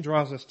 Conviction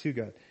draws us to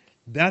God.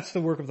 That's the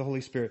work of the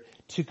Holy Spirit,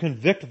 to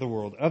convict the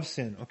world of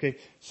sin. Okay,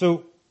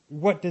 so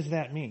what does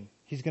that mean?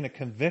 He's going to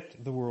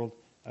convict the world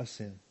of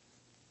sin.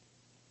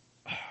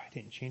 I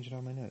didn't change it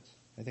on my notes.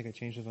 I think I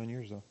changed it on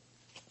yours,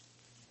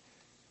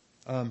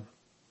 though.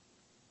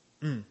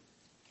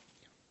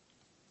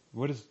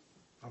 What is...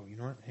 Oh, you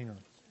know what? Hang on.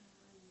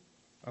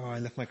 Oh, I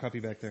left my copy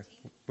back there.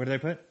 What did I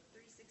put?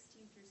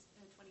 3:16 through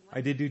 21.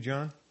 I did do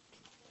John?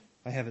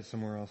 I have it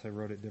somewhere else. I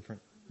wrote it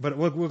different. But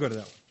we'll go to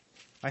that one.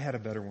 I had a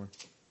better one.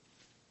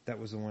 That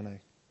was the one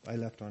I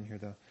left on here,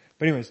 though.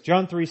 But anyways,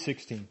 John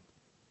 3:16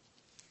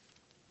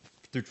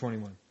 through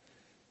 21.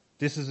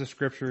 This is a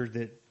scripture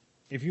that,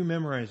 if you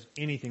memorize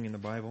anything in the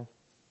Bible,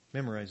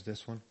 memorize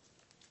this one.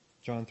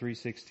 John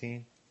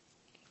 3:16.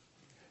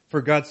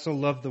 For God so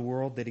loved the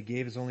world that he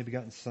gave his only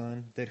begotten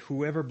Son, that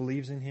whoever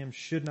believes in him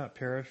should not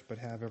perish, but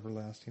have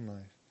everlasting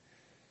life.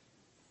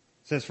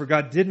 It says, for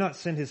God did not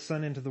send his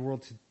Son into the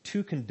world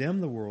to condemn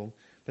the world,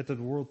 but that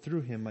the world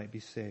through him might be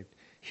saved.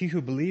 He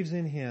who believes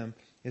in him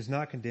is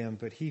not condemned,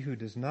 but he who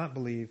does not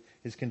believe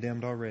is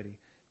condemned already,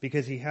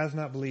 because he has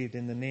not believed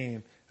in the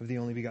name of the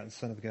only begotten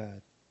Son of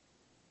God.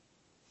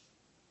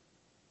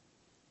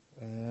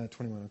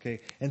 21, okay.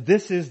 And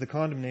this is the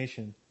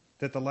condemnation,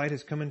 that the light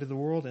has come into the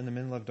world, and the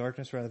men love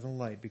darkness rather than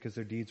light, because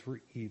their deeds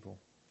were evil.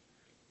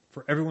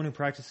 For everyone who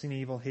practicing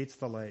evil hates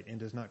the light and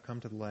does not come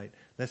to the light,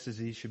 lest his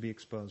deeds should be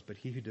exposed. But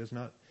he who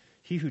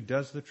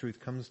does the truth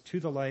comes to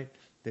the light,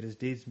 that his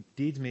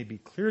deeds may be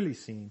clearly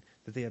seen,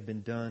 that they have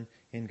been done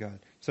in God.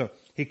 So,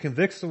 he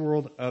convicts the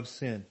world of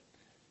sin.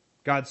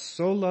 God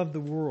so loved the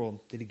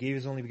world that he gave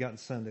his only begotten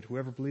Son, that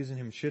whoever believes in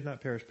him should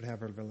not perish but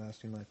have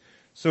everlasting life.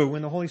 So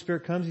when the Holy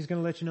Spirit comes, he's going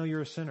to let you know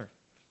you're a sinner.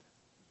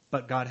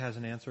 But God has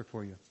an answer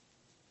for you.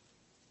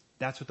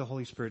 That's what the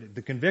Holy Spirit is.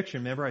 The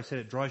conviction, remember I said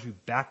it draws you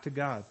back to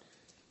God.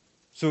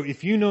 So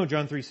if you know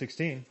John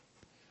 3:16,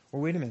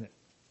 well, wait a minute,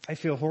 I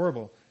feel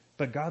horrible.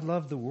 But God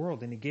loved the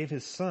world and he gave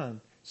his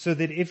Son so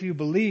that if you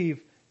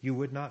believe, you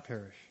would not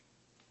perish.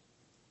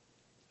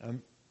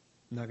 I'm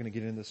not going to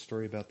get into the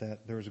story about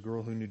that. There was a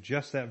girl who knew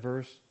just that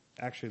verse,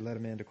 actually led a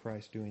man to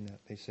Christ doing that,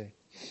 they say.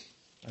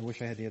 I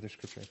wish I had the other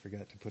scripture. I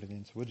forgot to put it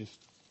in. So we'll just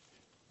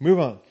move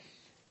on.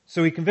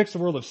 So he convicts the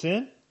world of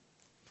sin,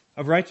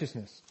 of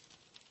righteousness.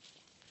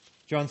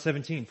 John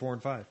 17, 4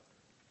 and 5. It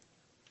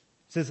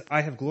says,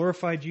 I have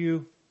glorified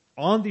you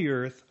on the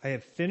earth. I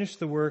have finished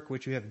the work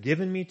which you have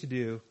given me to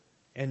do.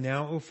 And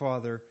now, O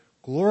Father,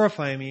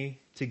 glorify me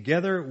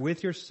together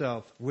with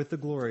yourself with the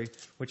glory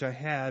which I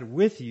had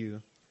with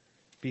you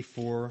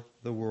before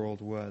the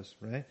world was.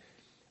 Right?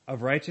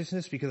 Of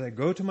righteousness, because I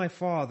go to my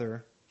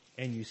Father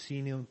and you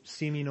see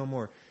me no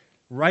more.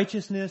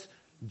 Righteousness,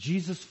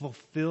 Jesus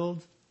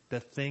fulfilled the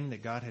thing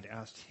that God had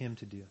asked him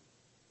to do.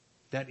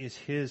 That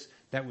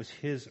was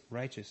his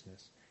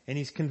righteousness. And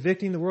he's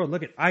convicting the world.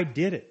 Look, I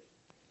did it.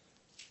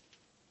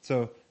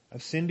 So,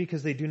 of sin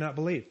because they do not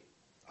believe.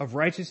 Of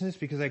righteousness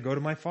because I go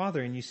to my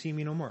Father and you see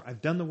me no more.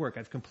 I've done the work.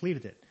 I've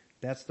completed it.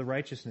 That's the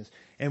righteousness.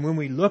 And when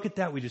we look at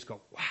that, we just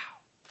go, wow,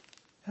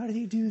 how did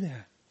he do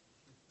that?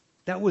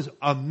 That was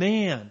a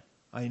man.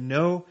 I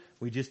know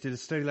we just did a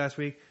study last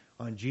week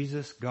on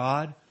Jesus,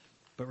 God.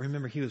 But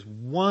remember, he was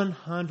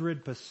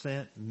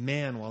 100%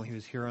 man while he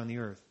was here on the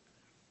earth.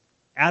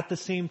 At the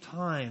same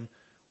time,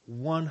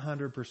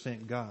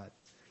 100% God.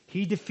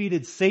 He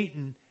defeated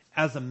Satan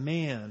as a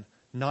man,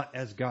 not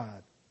as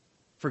God.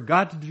 For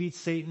God to defeat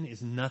Satan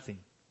is nothing.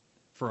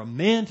 For a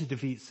man to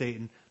defeat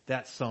Satan,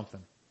 that's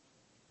something.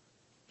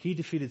 He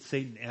defeated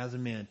Satan as a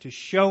man to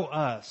show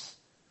us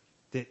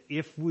that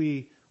if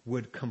we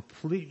would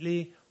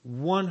completely,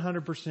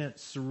 100%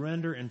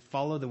 surrender and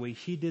follow the way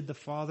he did the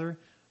Father,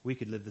 we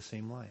could live the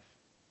same life.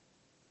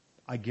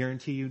 I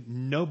guarantee you,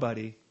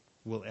 nobody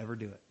will ever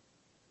do it.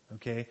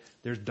 Okay?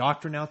 There's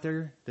doctrine out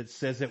there that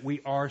says that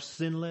we are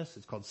sinless.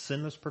 It's called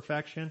sinless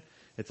perfection.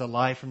 It's a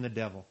lie from the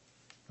devil.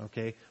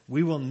 Okay?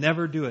 We will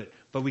never do it,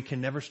 but we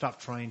can never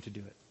stop trying to do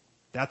it.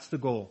 That's the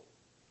goal.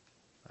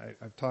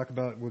 I've talked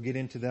about, we'll get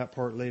into that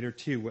part later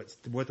too,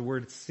 what the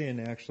word sin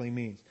actually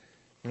means.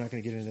 We're not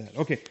going to get into that.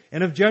 Okay,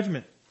 and of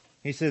judgment.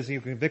 He says he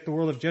will convict the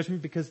world of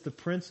judgment because the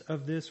prince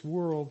of this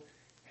world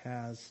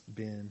has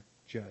been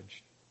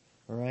judged.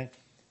 All right?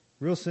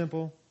 Real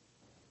simple.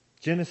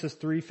 Genesis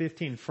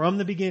 3:15, from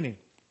the beginning.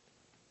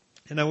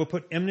 And I will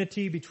put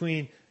enmity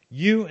between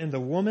you and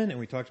the woman, and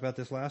we talked about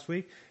this last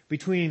week,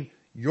 between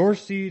your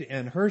seed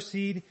and her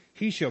seed.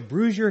 He shall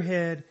bruise your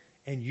head,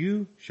 and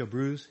you shall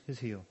bruise his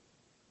heel.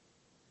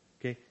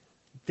 Okay?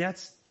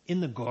 That's in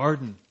the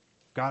garden.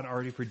 God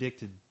already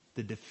predicted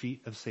the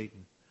defeat of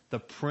Satan. The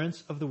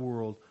prince of the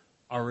world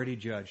already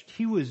judged.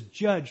 He was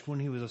judged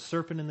when he was a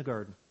serpent in the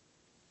garden.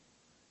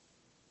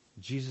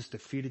 Jesus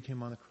defeated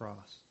him on the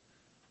cross.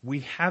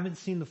 We haven't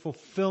seen the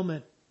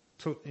fulfillment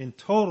in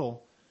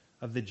total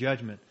of the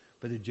judgment,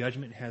 but the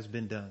judgment has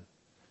been done.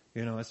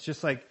 You know, it's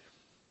just like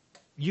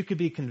you could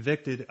be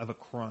convicted of a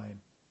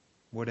crime,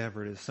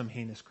 whatever it is, some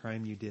heinous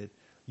crime you did.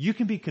 You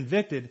can be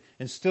convicted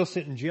and still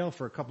sit in jail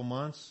for a couple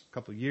months, a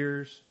couple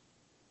years,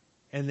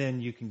 and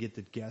then you can get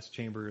the gas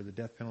chamber or the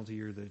death penalty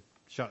or the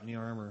shot in the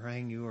arm or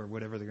hang you or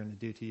whatever they're going to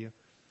do to you.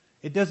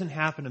 It doesn't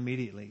happen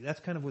immediately. That's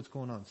kind of what's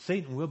going on.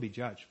 Satan will be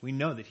judged. We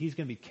know that he's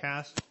going to be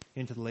cast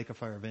into the lake of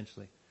fire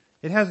eventually.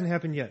 It hasn't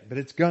happened yet, but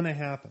it's going to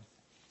happen.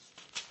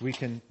 We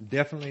can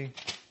definitely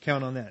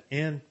count on that.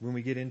 And when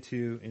we get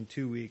into, in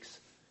 2 weeks,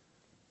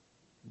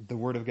 the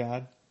Word of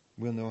God,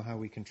 we'll know how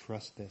we can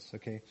trust this,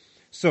 okay?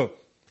 So,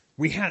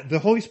 the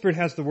Holy Spirit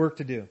has the work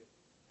to do.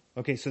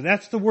 Okay, so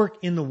that's the work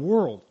in the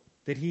world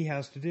that he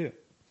has to do.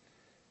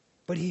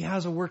 But he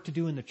has a work to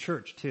do in the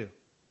church too.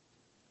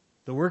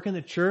 The work in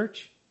the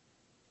church,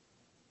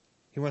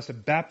 he wants to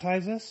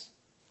baptize us,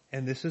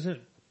 and this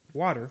isn't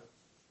water.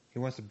 He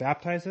wants to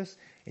baptize us,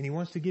 and he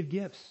wants to give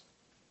gifts.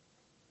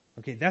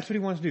 Okay, that's what he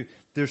wants to do.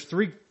 There's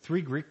three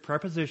Greek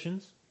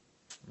prepositions.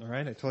 All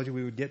right, I told you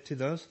we would get to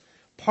those.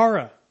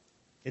 Para,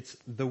 it's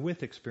the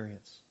with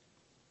experience.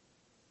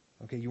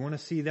 Okay, you want to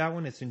see that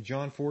one? It's in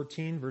John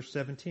 14, verse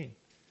 17.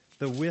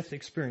 The with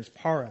experience,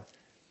 para.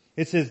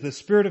 It says, the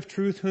Spirit of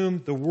truth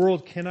whom the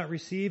world cannot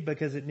receive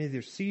because it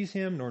neither sees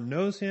him nor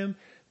knows him,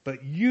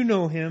 but you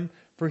know him,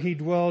 for he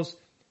dwells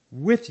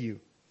with you.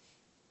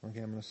 Okay,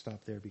 I'm going to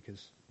stop there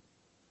because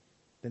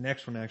the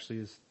next one actually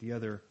is the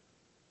other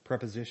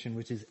preposition,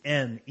 which is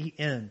en,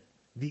 E-N,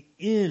 the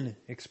in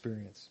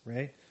experience,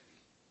 right?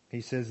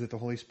 He says that the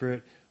Holy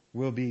Spirit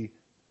will be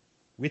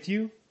with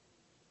you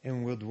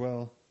and will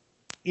dwell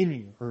in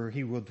you, or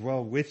he will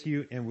dwell with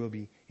you and will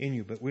be in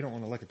you. But we don't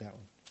want to look at that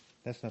one.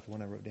 That's not the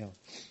one I wrote down.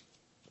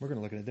 We're going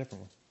to look at a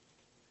different one.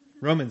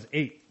 Romans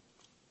 8,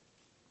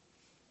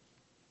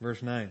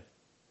 verse 9. I'm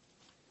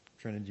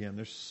trying to jam.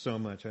 There's so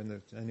much. I knew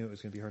it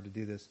was going to be hard to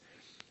do this.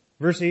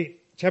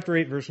 Chapter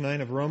 8, verse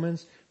 9 of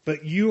Romans.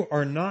 But you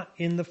are not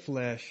in the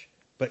flesh,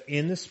 but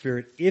in the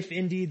Spirit, if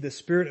indeed the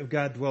Spirit of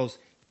God dwells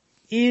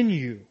in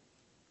you.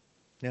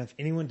 Now, if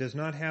anyone does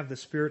not have the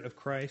Spirit of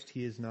Christ,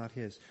 he is not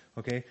his.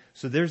 Okay?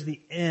 So there's the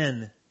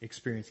N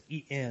experience,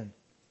 E-N,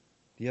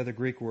 the other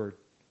Greek word.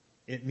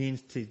 It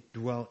means to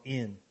dwell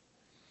in.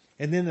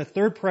 And then the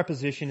third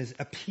preposition is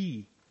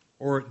epi,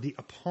 or the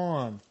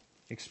upon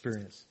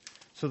experience.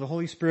 So the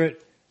Holy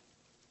Spirit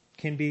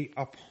can be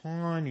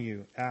upon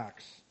you,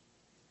 Acts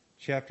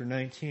chapter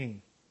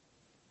 19,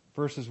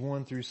 verses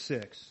 1 through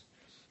 6.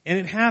 And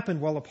it happened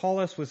while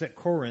Apollos was at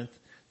Corinth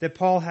that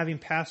Paul, having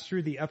passed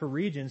through the upper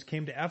regions,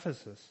 came to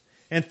Ephesus.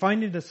 And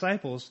finding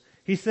disciples,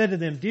 he said to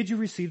them, "Did you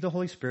receive the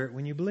Holy Spirit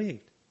when you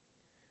believed?"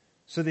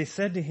 So they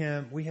said to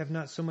him, "We have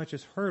not so much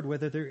as heard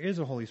whether there is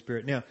a Holy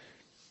Spirit." Now,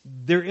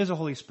 there is a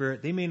Holy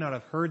Spirit. They may not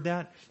have heard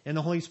that. And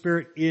the Holy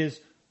Spirit is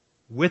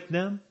with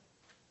them.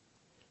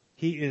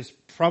 He is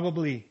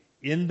probably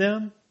in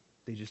them.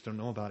 They just don't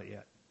know about it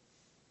yet.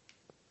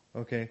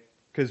 Okay?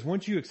 Because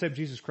once you accept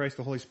Jesus Christ,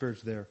 the Holy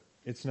Spirit's there.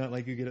 It's not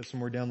like you get it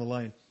somewhere down the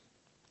line.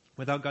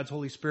 Without God's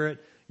Holy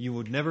Spirit, you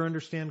would never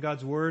understand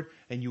God's Word,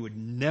 and you would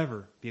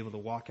never be able to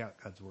walk out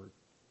God's Word.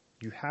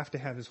 You have to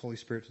have His Holy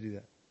Spirit to do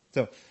that.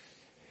 So,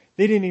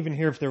 they didn't even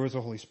hear if there was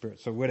a Holy Spirit,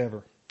 so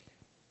whatever.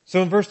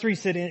 So in verse 3,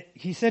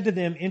 he said to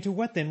them, "Into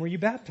what then were you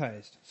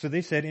baptized?" So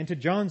they said, "Into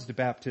John's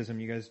baptism."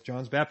 You guys,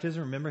 John's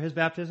baptism, remember his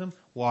baptism?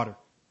 Water.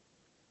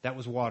 That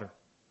was water.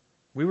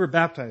 We were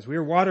baptized. We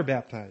were water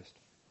baptized.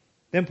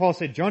 Then Paul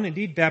said, "John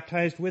indeed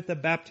baptized with the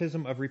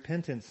baptism of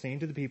repentance, saying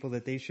to the people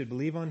that they should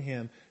believe on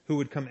him who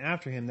would come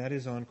after him, that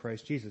is on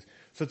Christ Jesus."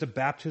 So it's a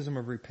baptism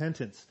of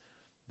repentance.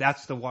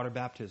 That's the water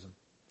baptism.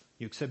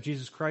 You accept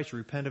Jesus Christ, you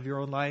repent of your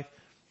own life.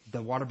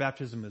 The water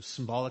baptism is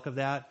symbolic of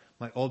that.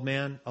 My old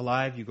man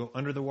alive, you go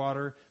under the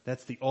water.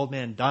 That's the old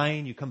man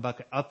dying. You come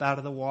back up out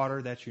of the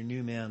water. That's your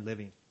new man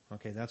living.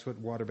 Okay, that's what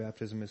water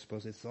baptism is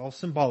supposed to. It's all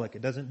symbolic.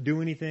 It doesn't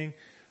do anything.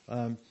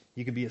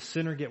 You can be a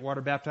sinner, get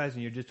water baptized,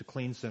 and you're just a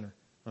clean sinner.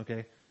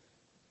 Okay?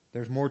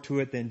 There's more to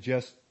it than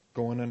just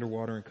going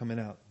underwater and coming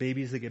out.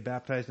 Babies that get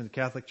baptized in the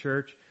Catholic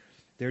Church,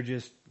 they're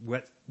just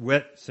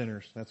wet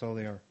sinners. That's all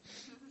they are.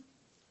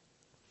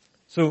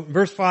 So,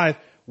 verse 5,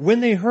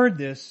 when they heard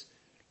this,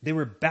 they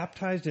were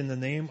baptized in the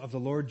name of the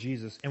Lord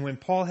Jesus. And when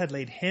Paul had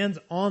laid hands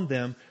on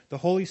them, the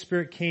Holy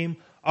Spirit came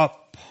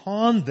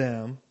upon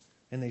them,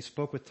 and they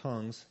spoke with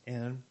tongues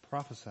and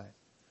prophesied.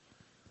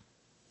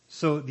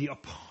 So the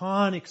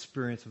upon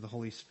experience of the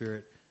Holy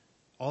Spirit,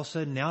 all of a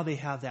sudden now they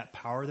have that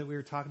power that we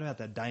were talking about,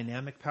 that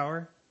dynamic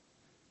power.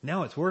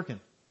 Now it's working.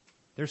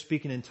 They're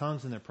speaking in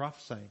tongues and they're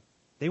prophesying.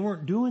 They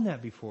weren't doing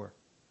that before.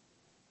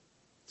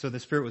 So the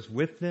Spirit was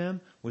with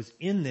them, was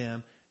in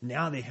them.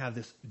 Now they have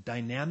this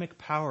dynamic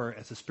power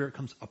as the Spirit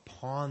comes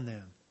upon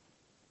them.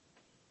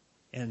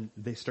 And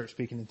they start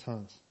speaking in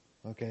tongues.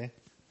 Okay?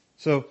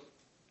 So,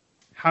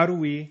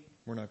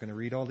 we're not going to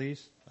read all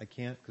these. I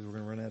can't because we're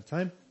going to run out of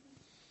time.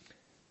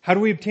 How do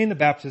we obtain the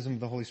baptism of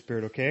the Holy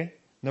Spirit? Okay?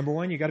 Number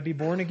 1, you got to be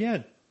born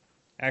again.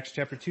 Acts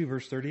chapter 2,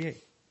 verse 38.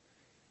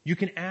 You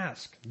can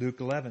ask. Luke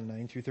 11,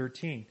 9 through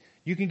 13.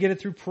 You can get it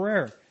through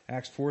prayer.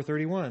 Acts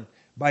 4:31.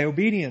 By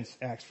obedience,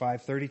 Acts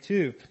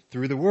 5:32.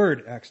 Through the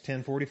word, Acts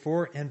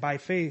 10:44. And by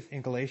faith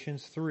in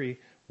Galatians 3,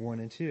 1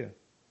 and 2.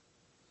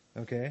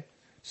 Okay?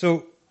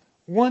 So,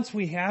 once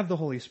we have the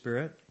Holy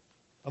Spirit,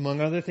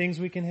 among other things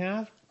we can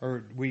have,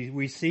 or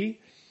we see,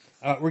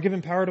 we're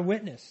given power to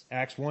witness.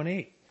 Acts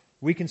 1:8.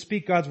 We can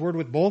speak God's word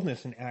with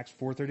boldness in Acts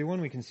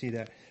 4:31. We can see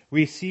that.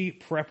 We see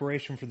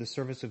preparation for the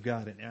service of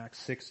God in Acts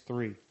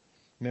 6:3.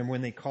 Remember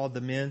when they called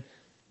the men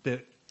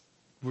that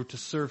were to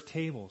serve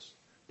tables?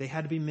 They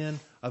had to be men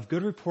of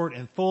good report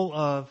and full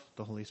of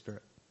the Holy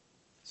Spirit.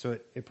 So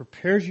it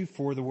prepares you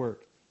for the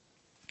work.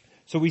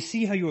 So we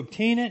see how you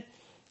obtain it.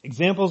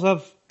 Examples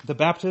of the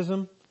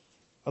baptism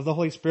of the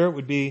Holy Spirit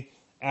would be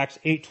Acts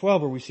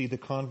 8:12, where we see the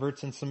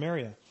converts in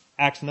Samaria.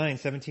 Acts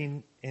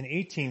 9:17 and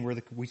 18,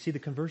 where we see the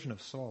conversion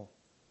of Saul.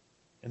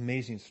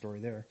 Amazing story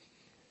there.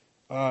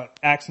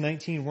 Acts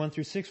 19, 1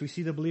 through 6, we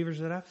see the believers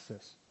at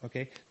Ephesus.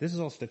 Okay? This is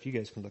all stuff you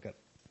guys can look up.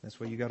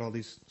 That's why you got all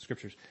these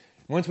scriptures.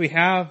 Once we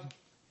have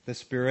the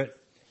Spirit,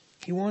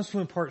 He wants to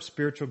impart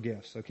spiritual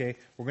gifts. Okay?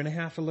 We're going to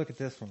have to look at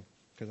this one,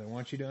 because I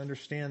want you to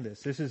understand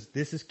this. This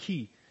is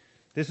key.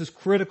 This is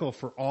critical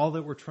for all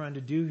that we're trying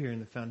to do here in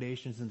the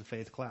Foundations in the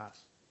Faith class.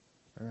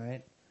 All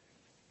right?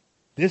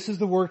 This is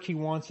the work He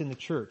wants in the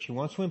church. He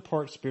wants to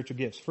impart spiritual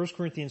gifts. 1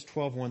 Corinthians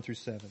 12, 1 through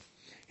 7.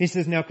 He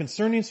says, "Now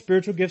concerning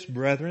spiritual gifts,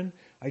 brethren,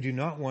 I do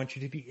not want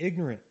you to be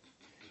ignorant.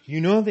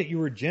 You know that you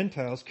were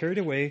Gentiles carried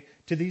away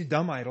to these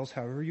dumb idols,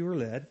 however you were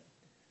led.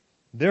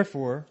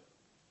 Therefore,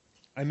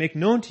 I make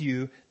known to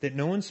you that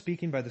no one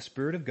speaking by the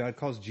Spirit of God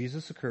calls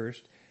Jesus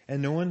accursed,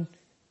 and no one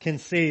can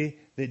say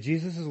that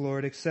Jesus is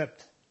Lord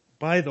except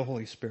by the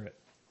Holy Spirit.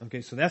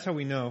 Okay, so that's how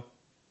we know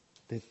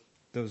that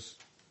those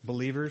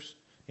believers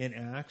in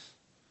Acts,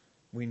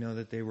 we know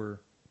that they were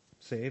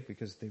saved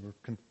because they were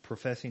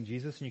professing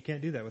Jesus, and you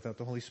can't do that without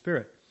the Holy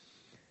Spirit.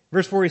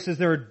 Verse 4, he says,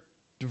 there are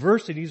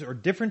diversities or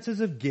differences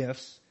of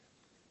gifts,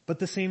 but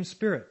the same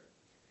Spirit.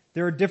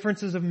 There are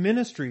differences of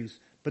ministries,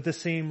 but the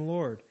same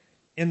Lord.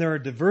 And there are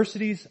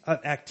diversities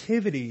of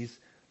activities,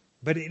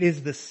 but it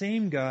is the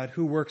same God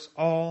who works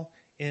all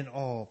in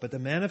all. But the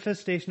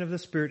manifestation of the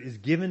Spirit is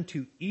given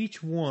to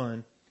each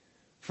one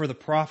for the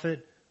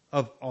profit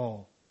of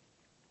all.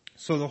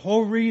 So the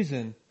whole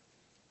reason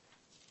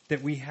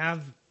that we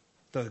have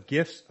the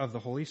gifts of the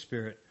Holy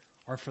Spirit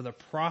are for the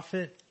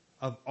profit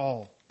of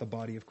all, the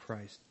body of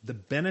Christ. The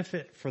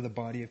benefit for the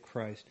body of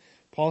Christ.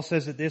 Paul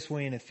says it this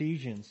way in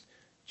Ephesians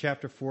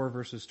chapter 4,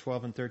 verses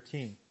 12 and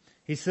 13.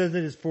 He says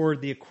it is for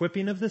the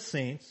equipping of the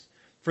saints,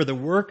 for the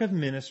work of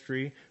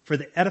ministry, for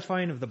the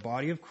edifying of the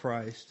body of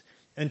Christ,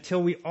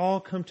 until we all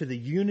come to the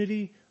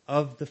unity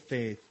of the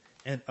faith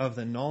and of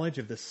the knowledge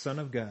of the Son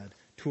of God,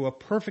 to a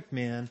perfect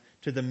man,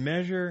 to the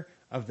measure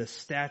of the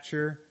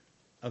stature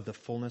of the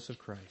fullness of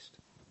Christ.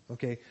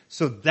 Okay,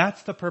 so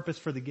that's the purpose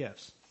for the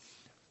gifts.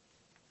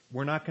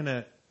 We're not going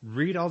to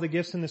read all the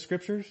gifts in the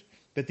Scriptures,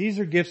 but these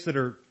are gifts that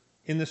are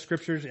in the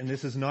Scriptures, and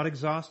this is not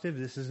exhaustive.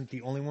 This isn't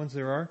the only ones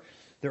there are.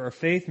 There are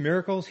faith,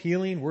 miracles,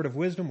 healing, word of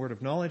wisdom, word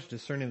of knowledge,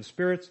 discerning of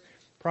spirits,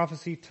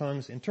 prophecy,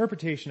 tongues,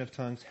 interpretation of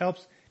tongues,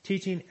 helps,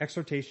 teaching,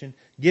 exhortation,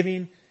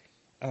 giving,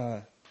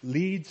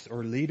 leads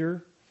or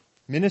leader,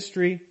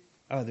 ministry.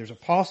 There's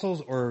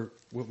apostles, or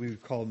what we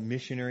would call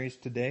missionaries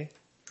today,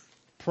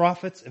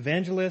 prophets,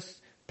 evangelists,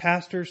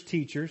 pastors,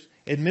 teachers,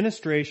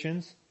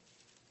 administrations.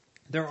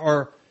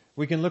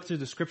 We can look through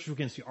the Scriptures, we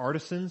can see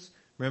artisans.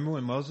 Remember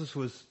when Moses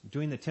was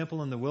doing the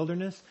temple in the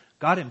wilderness?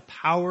 God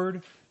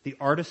empowered the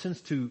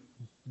artisans to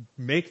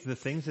make the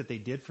things that they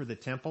did for the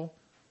temple.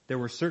 There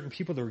were certain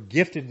people that were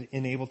gifted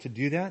and able to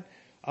do that.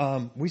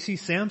 We see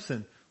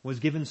Samson was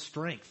given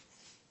strength.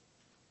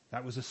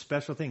 That was a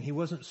special thing. He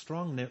wasn't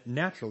strong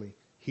naturally.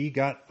 He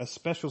got a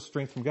special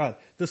strength from God.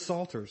 The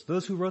Psalters,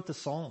 those who wrote the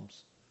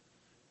Psalms.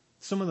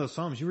 Some of those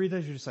Psalms, you read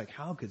those, you're just like,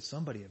 how could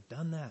somebody have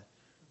done that?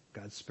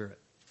 God's Spirit.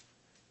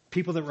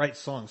 People that write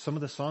songs. Some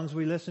of the songs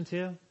we listen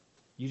to,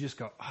 you just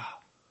go,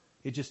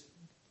 it just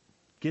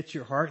gets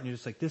your heart and you're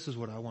just like, this is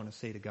what I want to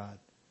say to God.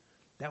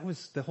 That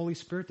was the Holy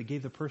Spirit that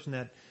gave the person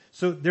that.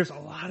 So there's a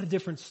lot of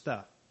different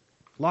stuff.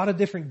 A lot of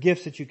different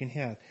gifts that you can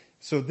have.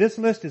 So this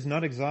list is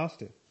not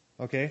exhaustive.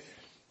 Okay?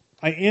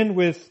 I end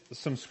with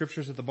some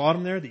scriptures at the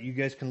bottom there that you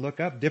guys can look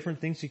up.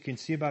 Different things you can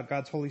see about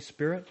God's Holy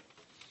Spirit.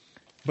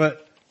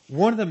 But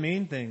one of the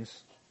main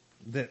things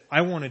that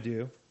I want to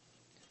do,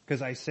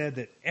 because I said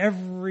that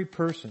every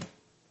person,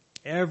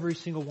 every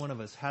single one of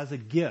us has a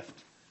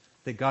gift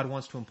that God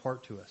wants to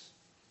impart to us.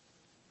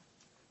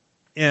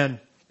 And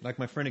like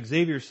my friend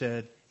Xavier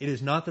said, it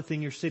is not the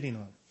thing you're sitting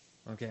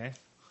on. Okay?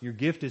 Your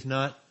gift is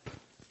not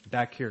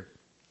back here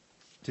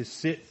to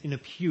sit in a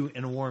pew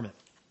and warm it.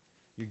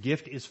 Your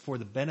gift is for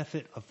the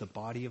benefit of the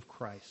body of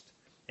Christ.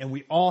 And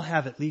we all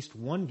have at least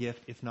one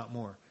gift, if not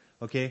more.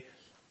 Okay?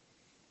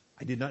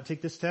 I did not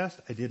take this test.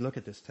 I did look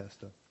at this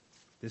test though.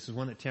 This is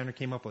one that Tanner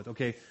came up with.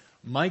 Okay,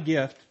 my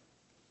gift,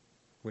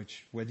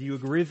 which whether you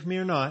agree with me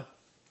or not,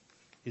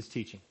 is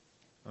teaching.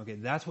 Okay,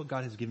 that's what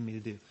God has given me to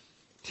do.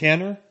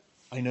 Tanner,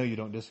 I know you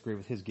don't disagree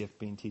with his gift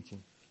being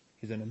teaching.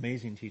 He's an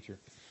amazing teacher.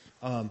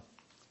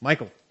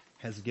 Michael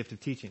has the gift of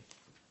teaching.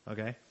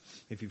 Okay,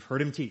 if you've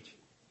heard him teach.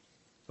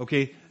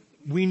 Okay,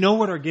 we know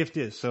what our gift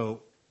is,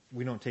 so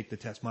we don't take the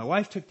test. My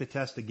wife took the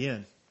test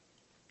again.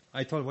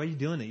 I told her, why are you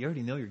doing it? You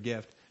already know your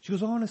gift. She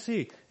goes, I want to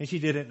see. And she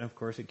did it, and of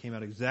course it came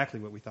out exactly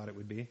what we thought it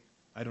would be.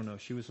 I don't know.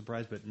 She was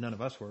surprised, but none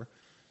of us were.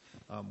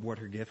 What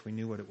her gift, we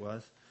knew what it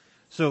was.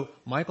 So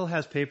Michael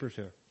has papers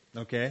here,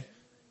 okay?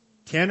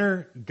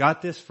 Tanner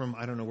got this from,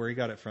 I don't know where he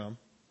got it from.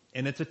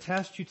 And it's a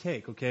test you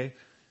take, okay?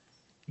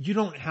 You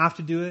don't have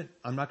to do it.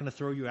 I'm not going to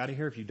throw you out of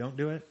here if you don't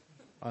do it.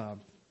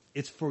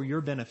 It's for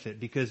your benefit,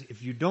 because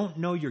if you don't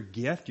know your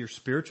gift, your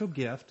spiritual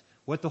gift,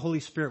 what the Holy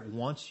Spirit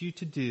wants you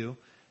to do,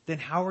 then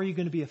how are you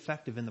going to be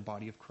effective in the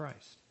body of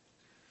Christ?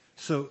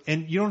 So,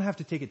 and you don't have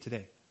to take it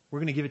today. We're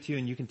going to give it to you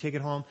and you can take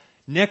it home.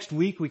 Next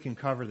week we can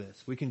cover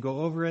this. We can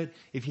go over it.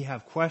 If you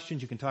have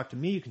questions, you can talk to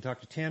me, you can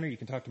talk to Tanner, you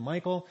can talk to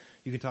Michael,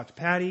 you can talk to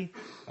Patty.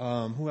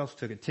 Who else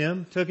took it?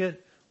 Tim took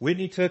it.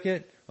 Whitney took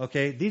it.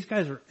 Okay, these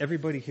guys are,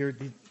 everybody here.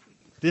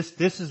 This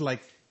is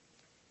like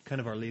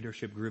kind of our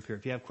leadership group here.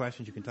 If you have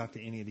questions, you can talk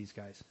to any of these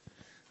guys.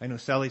 I know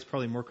Sally's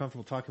probably more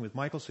comfortable talking with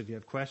Michael, so if you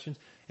have questions,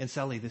 and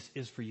Sally, this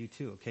is for you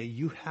too, okay?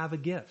 You have a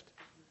gift,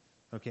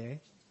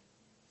 okay?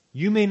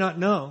 You may not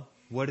know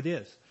what it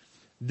is.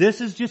 This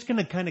is just going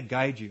to kind of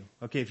guide you,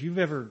 okay? If you've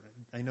ever,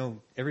 I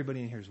know everybody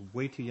in here is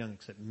way too young,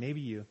 except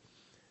maybe you,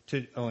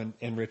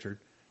 and Richard,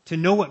 to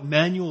know what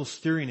manual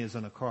steering is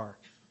on a car,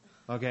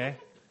 okay?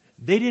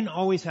 They didn't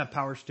always have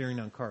power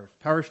steering on cars.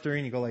 Power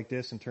steering, you go like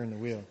this and turn the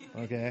wheel,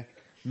 okay?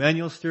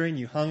 manual steering,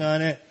 you hung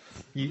on it.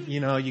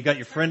 You got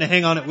your friend to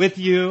hang on it with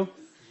you,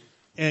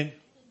 and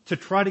to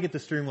try to get the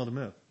steering wheel to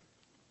move.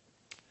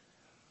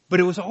 But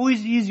it was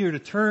always easier to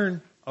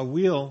turn a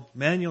wheel,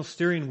 manual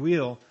steering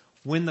wheel,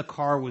 when the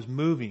car was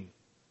moving.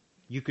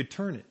 You could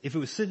turn it. If it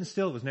was sitting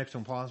still, it was next to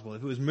impossible.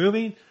 If it was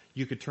moving,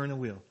 you could turn the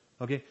wheel.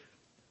 Okay?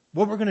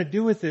 What we're going to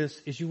do with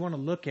this is you want to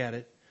look at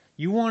it.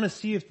 You want to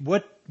see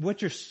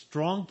what your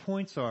strong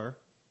points are,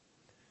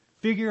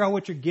 figure out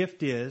what your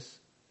gift is,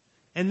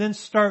 and then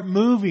start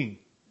moving.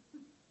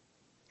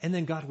 And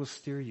then God will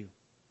steer you.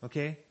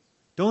 Okay?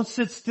 Don't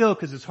sit still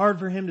because it's hard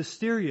for Him to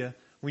steer you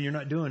when you're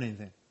not doing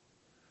anything.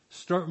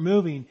 Start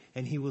moving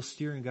and He will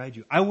steer and guide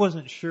you. I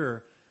wasn't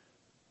sure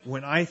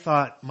when I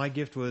thought my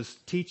gift was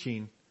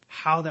teaching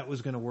how that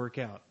was going to work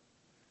out.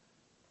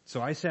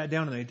 So I sat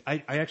down and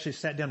I actually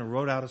sat down and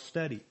wrote out a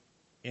study.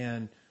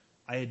 And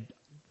I had,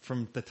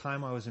 from the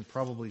time I was in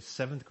probably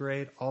 7th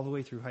grade all the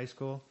way through high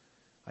school,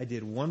 I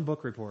did one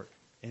book report.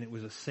 And it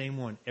was the same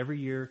one every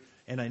year.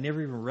 And I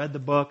never even read the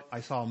book.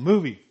 I saw a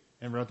movie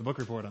and wrote the book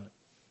report on it.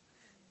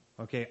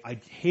 Okay, I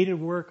hated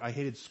work. I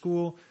hated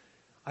school.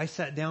 I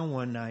sat down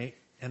one night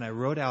and I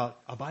wrote out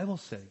a Bible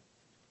study.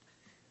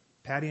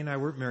 Patty and I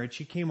weren't married.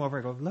 She came over.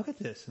 I go, look at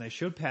this. And I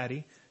showed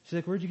Patty. She's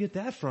like, where'd you get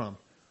that from?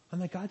 I'm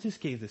like, God just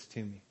gave this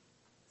to me.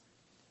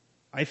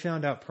 I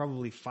found out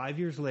probably 5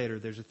 years later,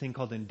 there's a thing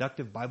called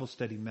inductive Bible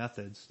study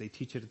methods. They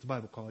teach it at the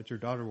Bible college. Your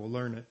daughter will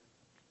learn it.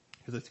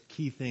 Because it's a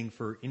key thing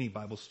for any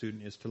Bible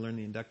student is to learn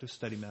the inductive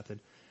study method.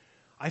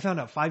 I found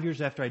out 5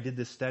 years after I did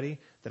this study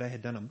that I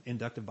had done an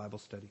inductive Bible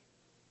study.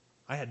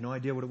 I had no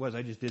idea what it was.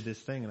 I just did this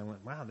thing and I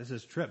went, wow, this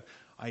is a trip.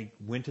 I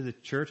went to the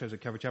church. I was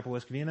at Calvary Chapel,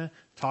 West Covina,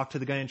 talked to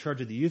the guy in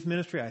charge of the youth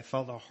ministry. I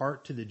felt a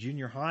heart to the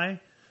junior high.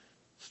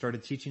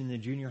 Started teaching in the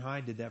junior high.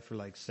 Did that for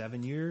like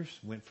 7 years.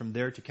 Went from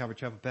there to Calvary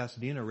Chapel,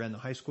 Pasadena. Ran the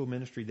high school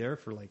ministry there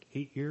for like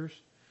 8 years.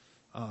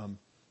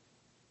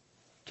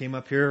 Came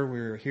up here. We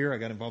were here. I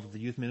got involved with the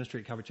youth ministry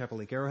at Calvary Chapel,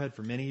 Lake Arrowhead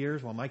for many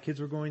years while my kids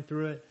were going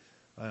through it.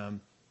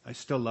 I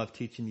still love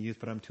teaching the youth,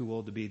 but I'm too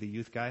old to be the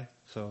youth guy.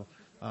 So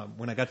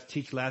when I got to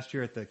teach last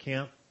year at the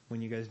camp,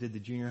 when you guys did the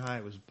junior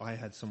high, I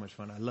had so much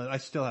fun. I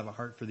still have a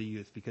heart for the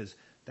youth because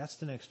that's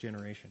the next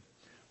generation.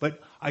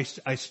 But I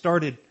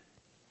started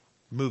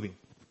moving.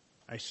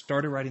 I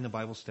started writing the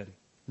Bible study,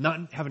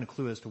 not having a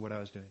clue as to what I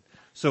was doing.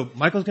 So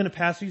Michael's going to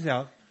pass these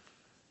out.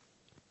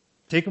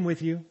 Take them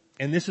with you.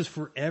 And this is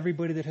for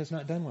everybody that has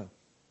not done one.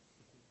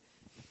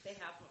 They have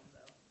them,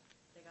 though.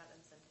 They got them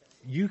sent to us.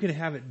 You can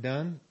have it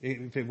done.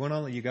 If it went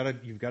on, you've got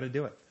to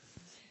do it.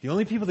 The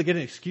only people that get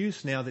an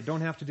excuse now that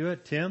don't have to do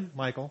it, Tim,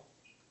 Michael,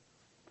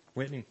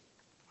 Whitney.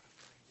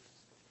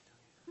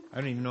 I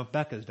don't even know if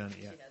Becca's done it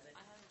yet. She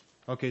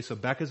doesn't. Okay, so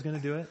Becca's going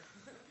to do it.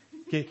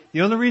 Okay,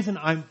 the only reason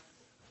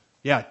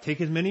take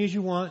as many as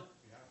you want.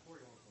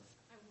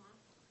 I want.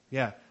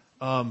 Yeah.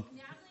 Natalie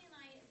and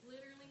I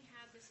literally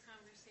had this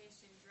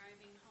conversation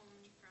driving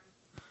home from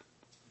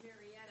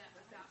Marietta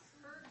about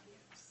her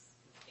gifts.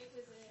 It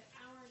was an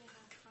hour and a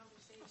half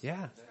conversation.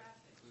 Yeah. In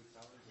traffic.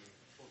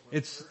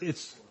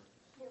 It's.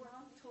 Four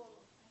total.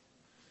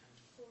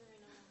 Four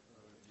in all.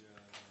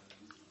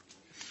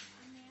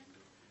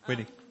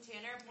 Whitney.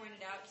 Tanner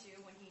pointed out, too,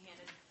 when he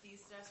handed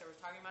these to us, or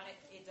was talking about it,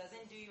 it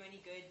doesn't do you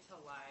any good to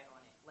lie on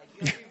it. Like,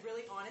 you have to be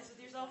really honest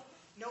with yourself.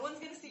 No one's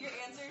going to see your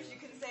answers. You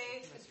can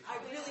say, I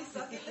really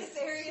suck in this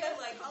area.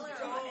 Like,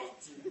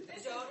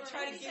 don't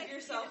try to give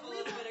yourself a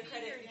little bit of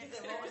credit because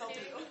it won't help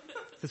you.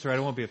 That's right. I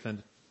won't be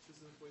offended.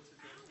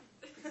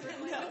 No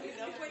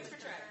points for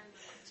trying.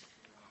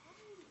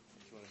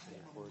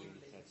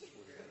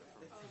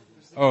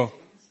 Oh.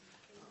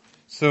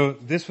 So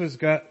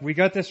we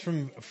got this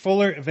from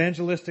Fuller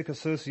Evangelistic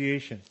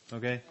Association.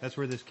 Okay. That's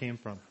where this came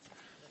from.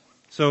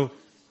 So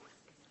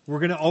we're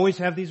going to always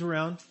have these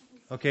around.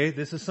 Okay.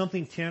 This is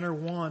something Tanner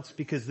wants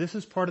because this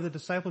is part of the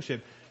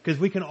discipleship because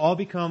we can all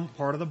become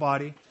part of the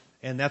body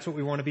and that's what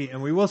we want to be.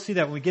 And we will see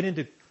that when we get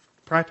into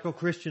practical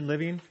Christian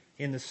living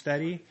in the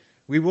study,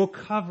 we will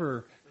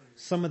cover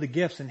some of the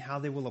gifts and how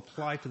they will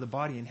apply to the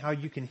body and how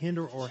you can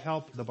hinder or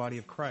help the body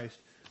of Christ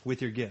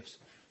with your gifts.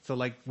 So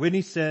like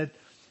Whitney said,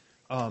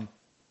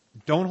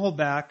 don't hold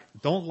back.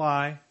 Don't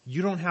lie.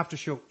 You don't have to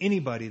show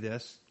anybody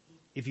this.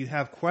 If you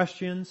have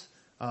questions,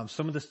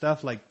 some of the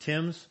stuff like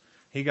Tim's,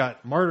 he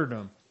got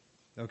martyrdom.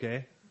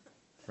 Okay.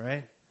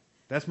 Right?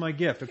 That's my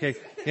gift. Okay.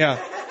 Yeah.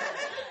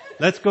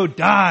 Let's go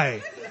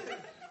die.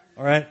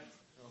 All right.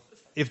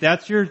 If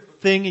that's your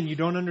thing and you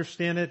don't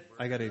understand it,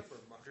 I got to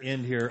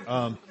end here.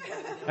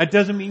 That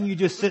doesn't mean you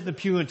just sit in the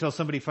pew until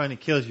somebody finally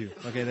kills you.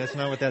 Okay. That's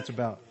not what that's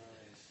about.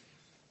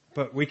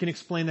 But we can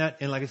explain that.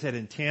 And like I said,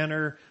 in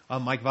Tanner,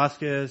 Mike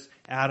Vasquez,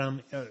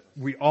 Adam,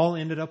 we all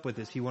ended up with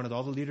this. He wanted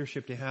all the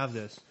leadership to have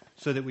this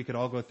so that we could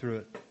all go through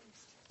it.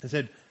 I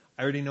said,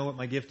 I already know what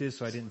my gift is,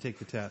 so I didn't take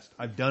the test.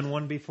 I've done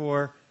one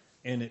before,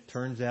 and it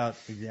turns out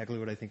exactly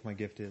what I think my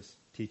gift is,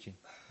 teaching.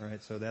 All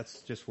right, so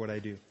that's just what I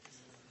do.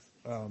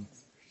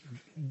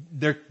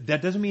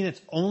 That doesn't mean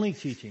it's only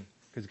teaching,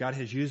 because God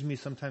has used me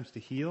sometimes to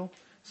heal,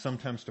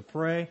 sometimes to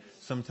pray,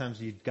 sometimes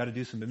you've got to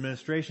do some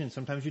administration,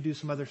 sometimes you do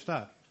some other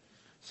stuff.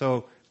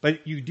 So,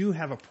 but you do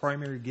have a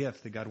primary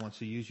gift that God wants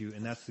to use you,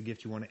 and that's the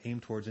gift you want to aim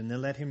towards, and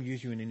then let him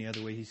use you in any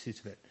other way he sees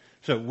fit.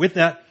 So with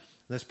that,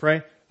 let's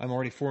pray. I'm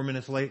already 4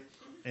 minutes late,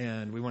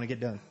 and we want to get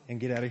done and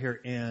get out of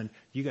here. And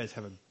you guys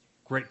have a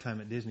great time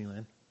at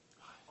Disneyland.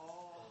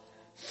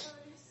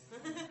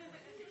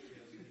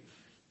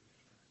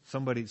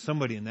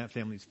 Somebody in that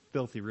family is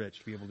filthy rich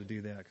to be able to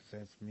do that, because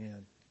that's,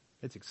 man,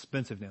 it's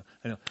expensive now.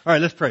 I know. All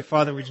right, let's pray.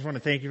 Father, we just want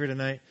to thank you for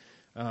tonight.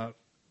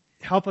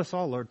 Help us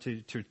all, Lord,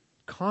 to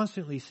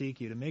constantly seek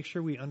you, to make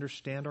sure we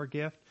understand our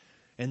gift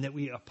and that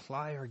we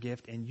apply our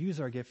gift and use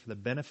our gift for the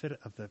benefit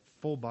of the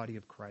full body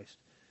of Christ,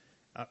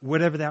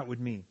 whatever that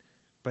would mean.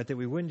 But that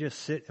we wouldn't just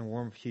sit and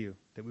warm with you,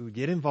 that we would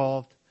get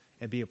involved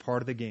and be a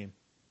part of the game,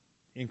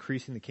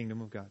 increasing the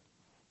kingdom of God,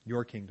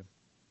 your kingdom.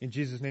 In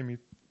Jesus' name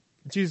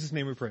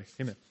we pray.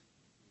 Amen.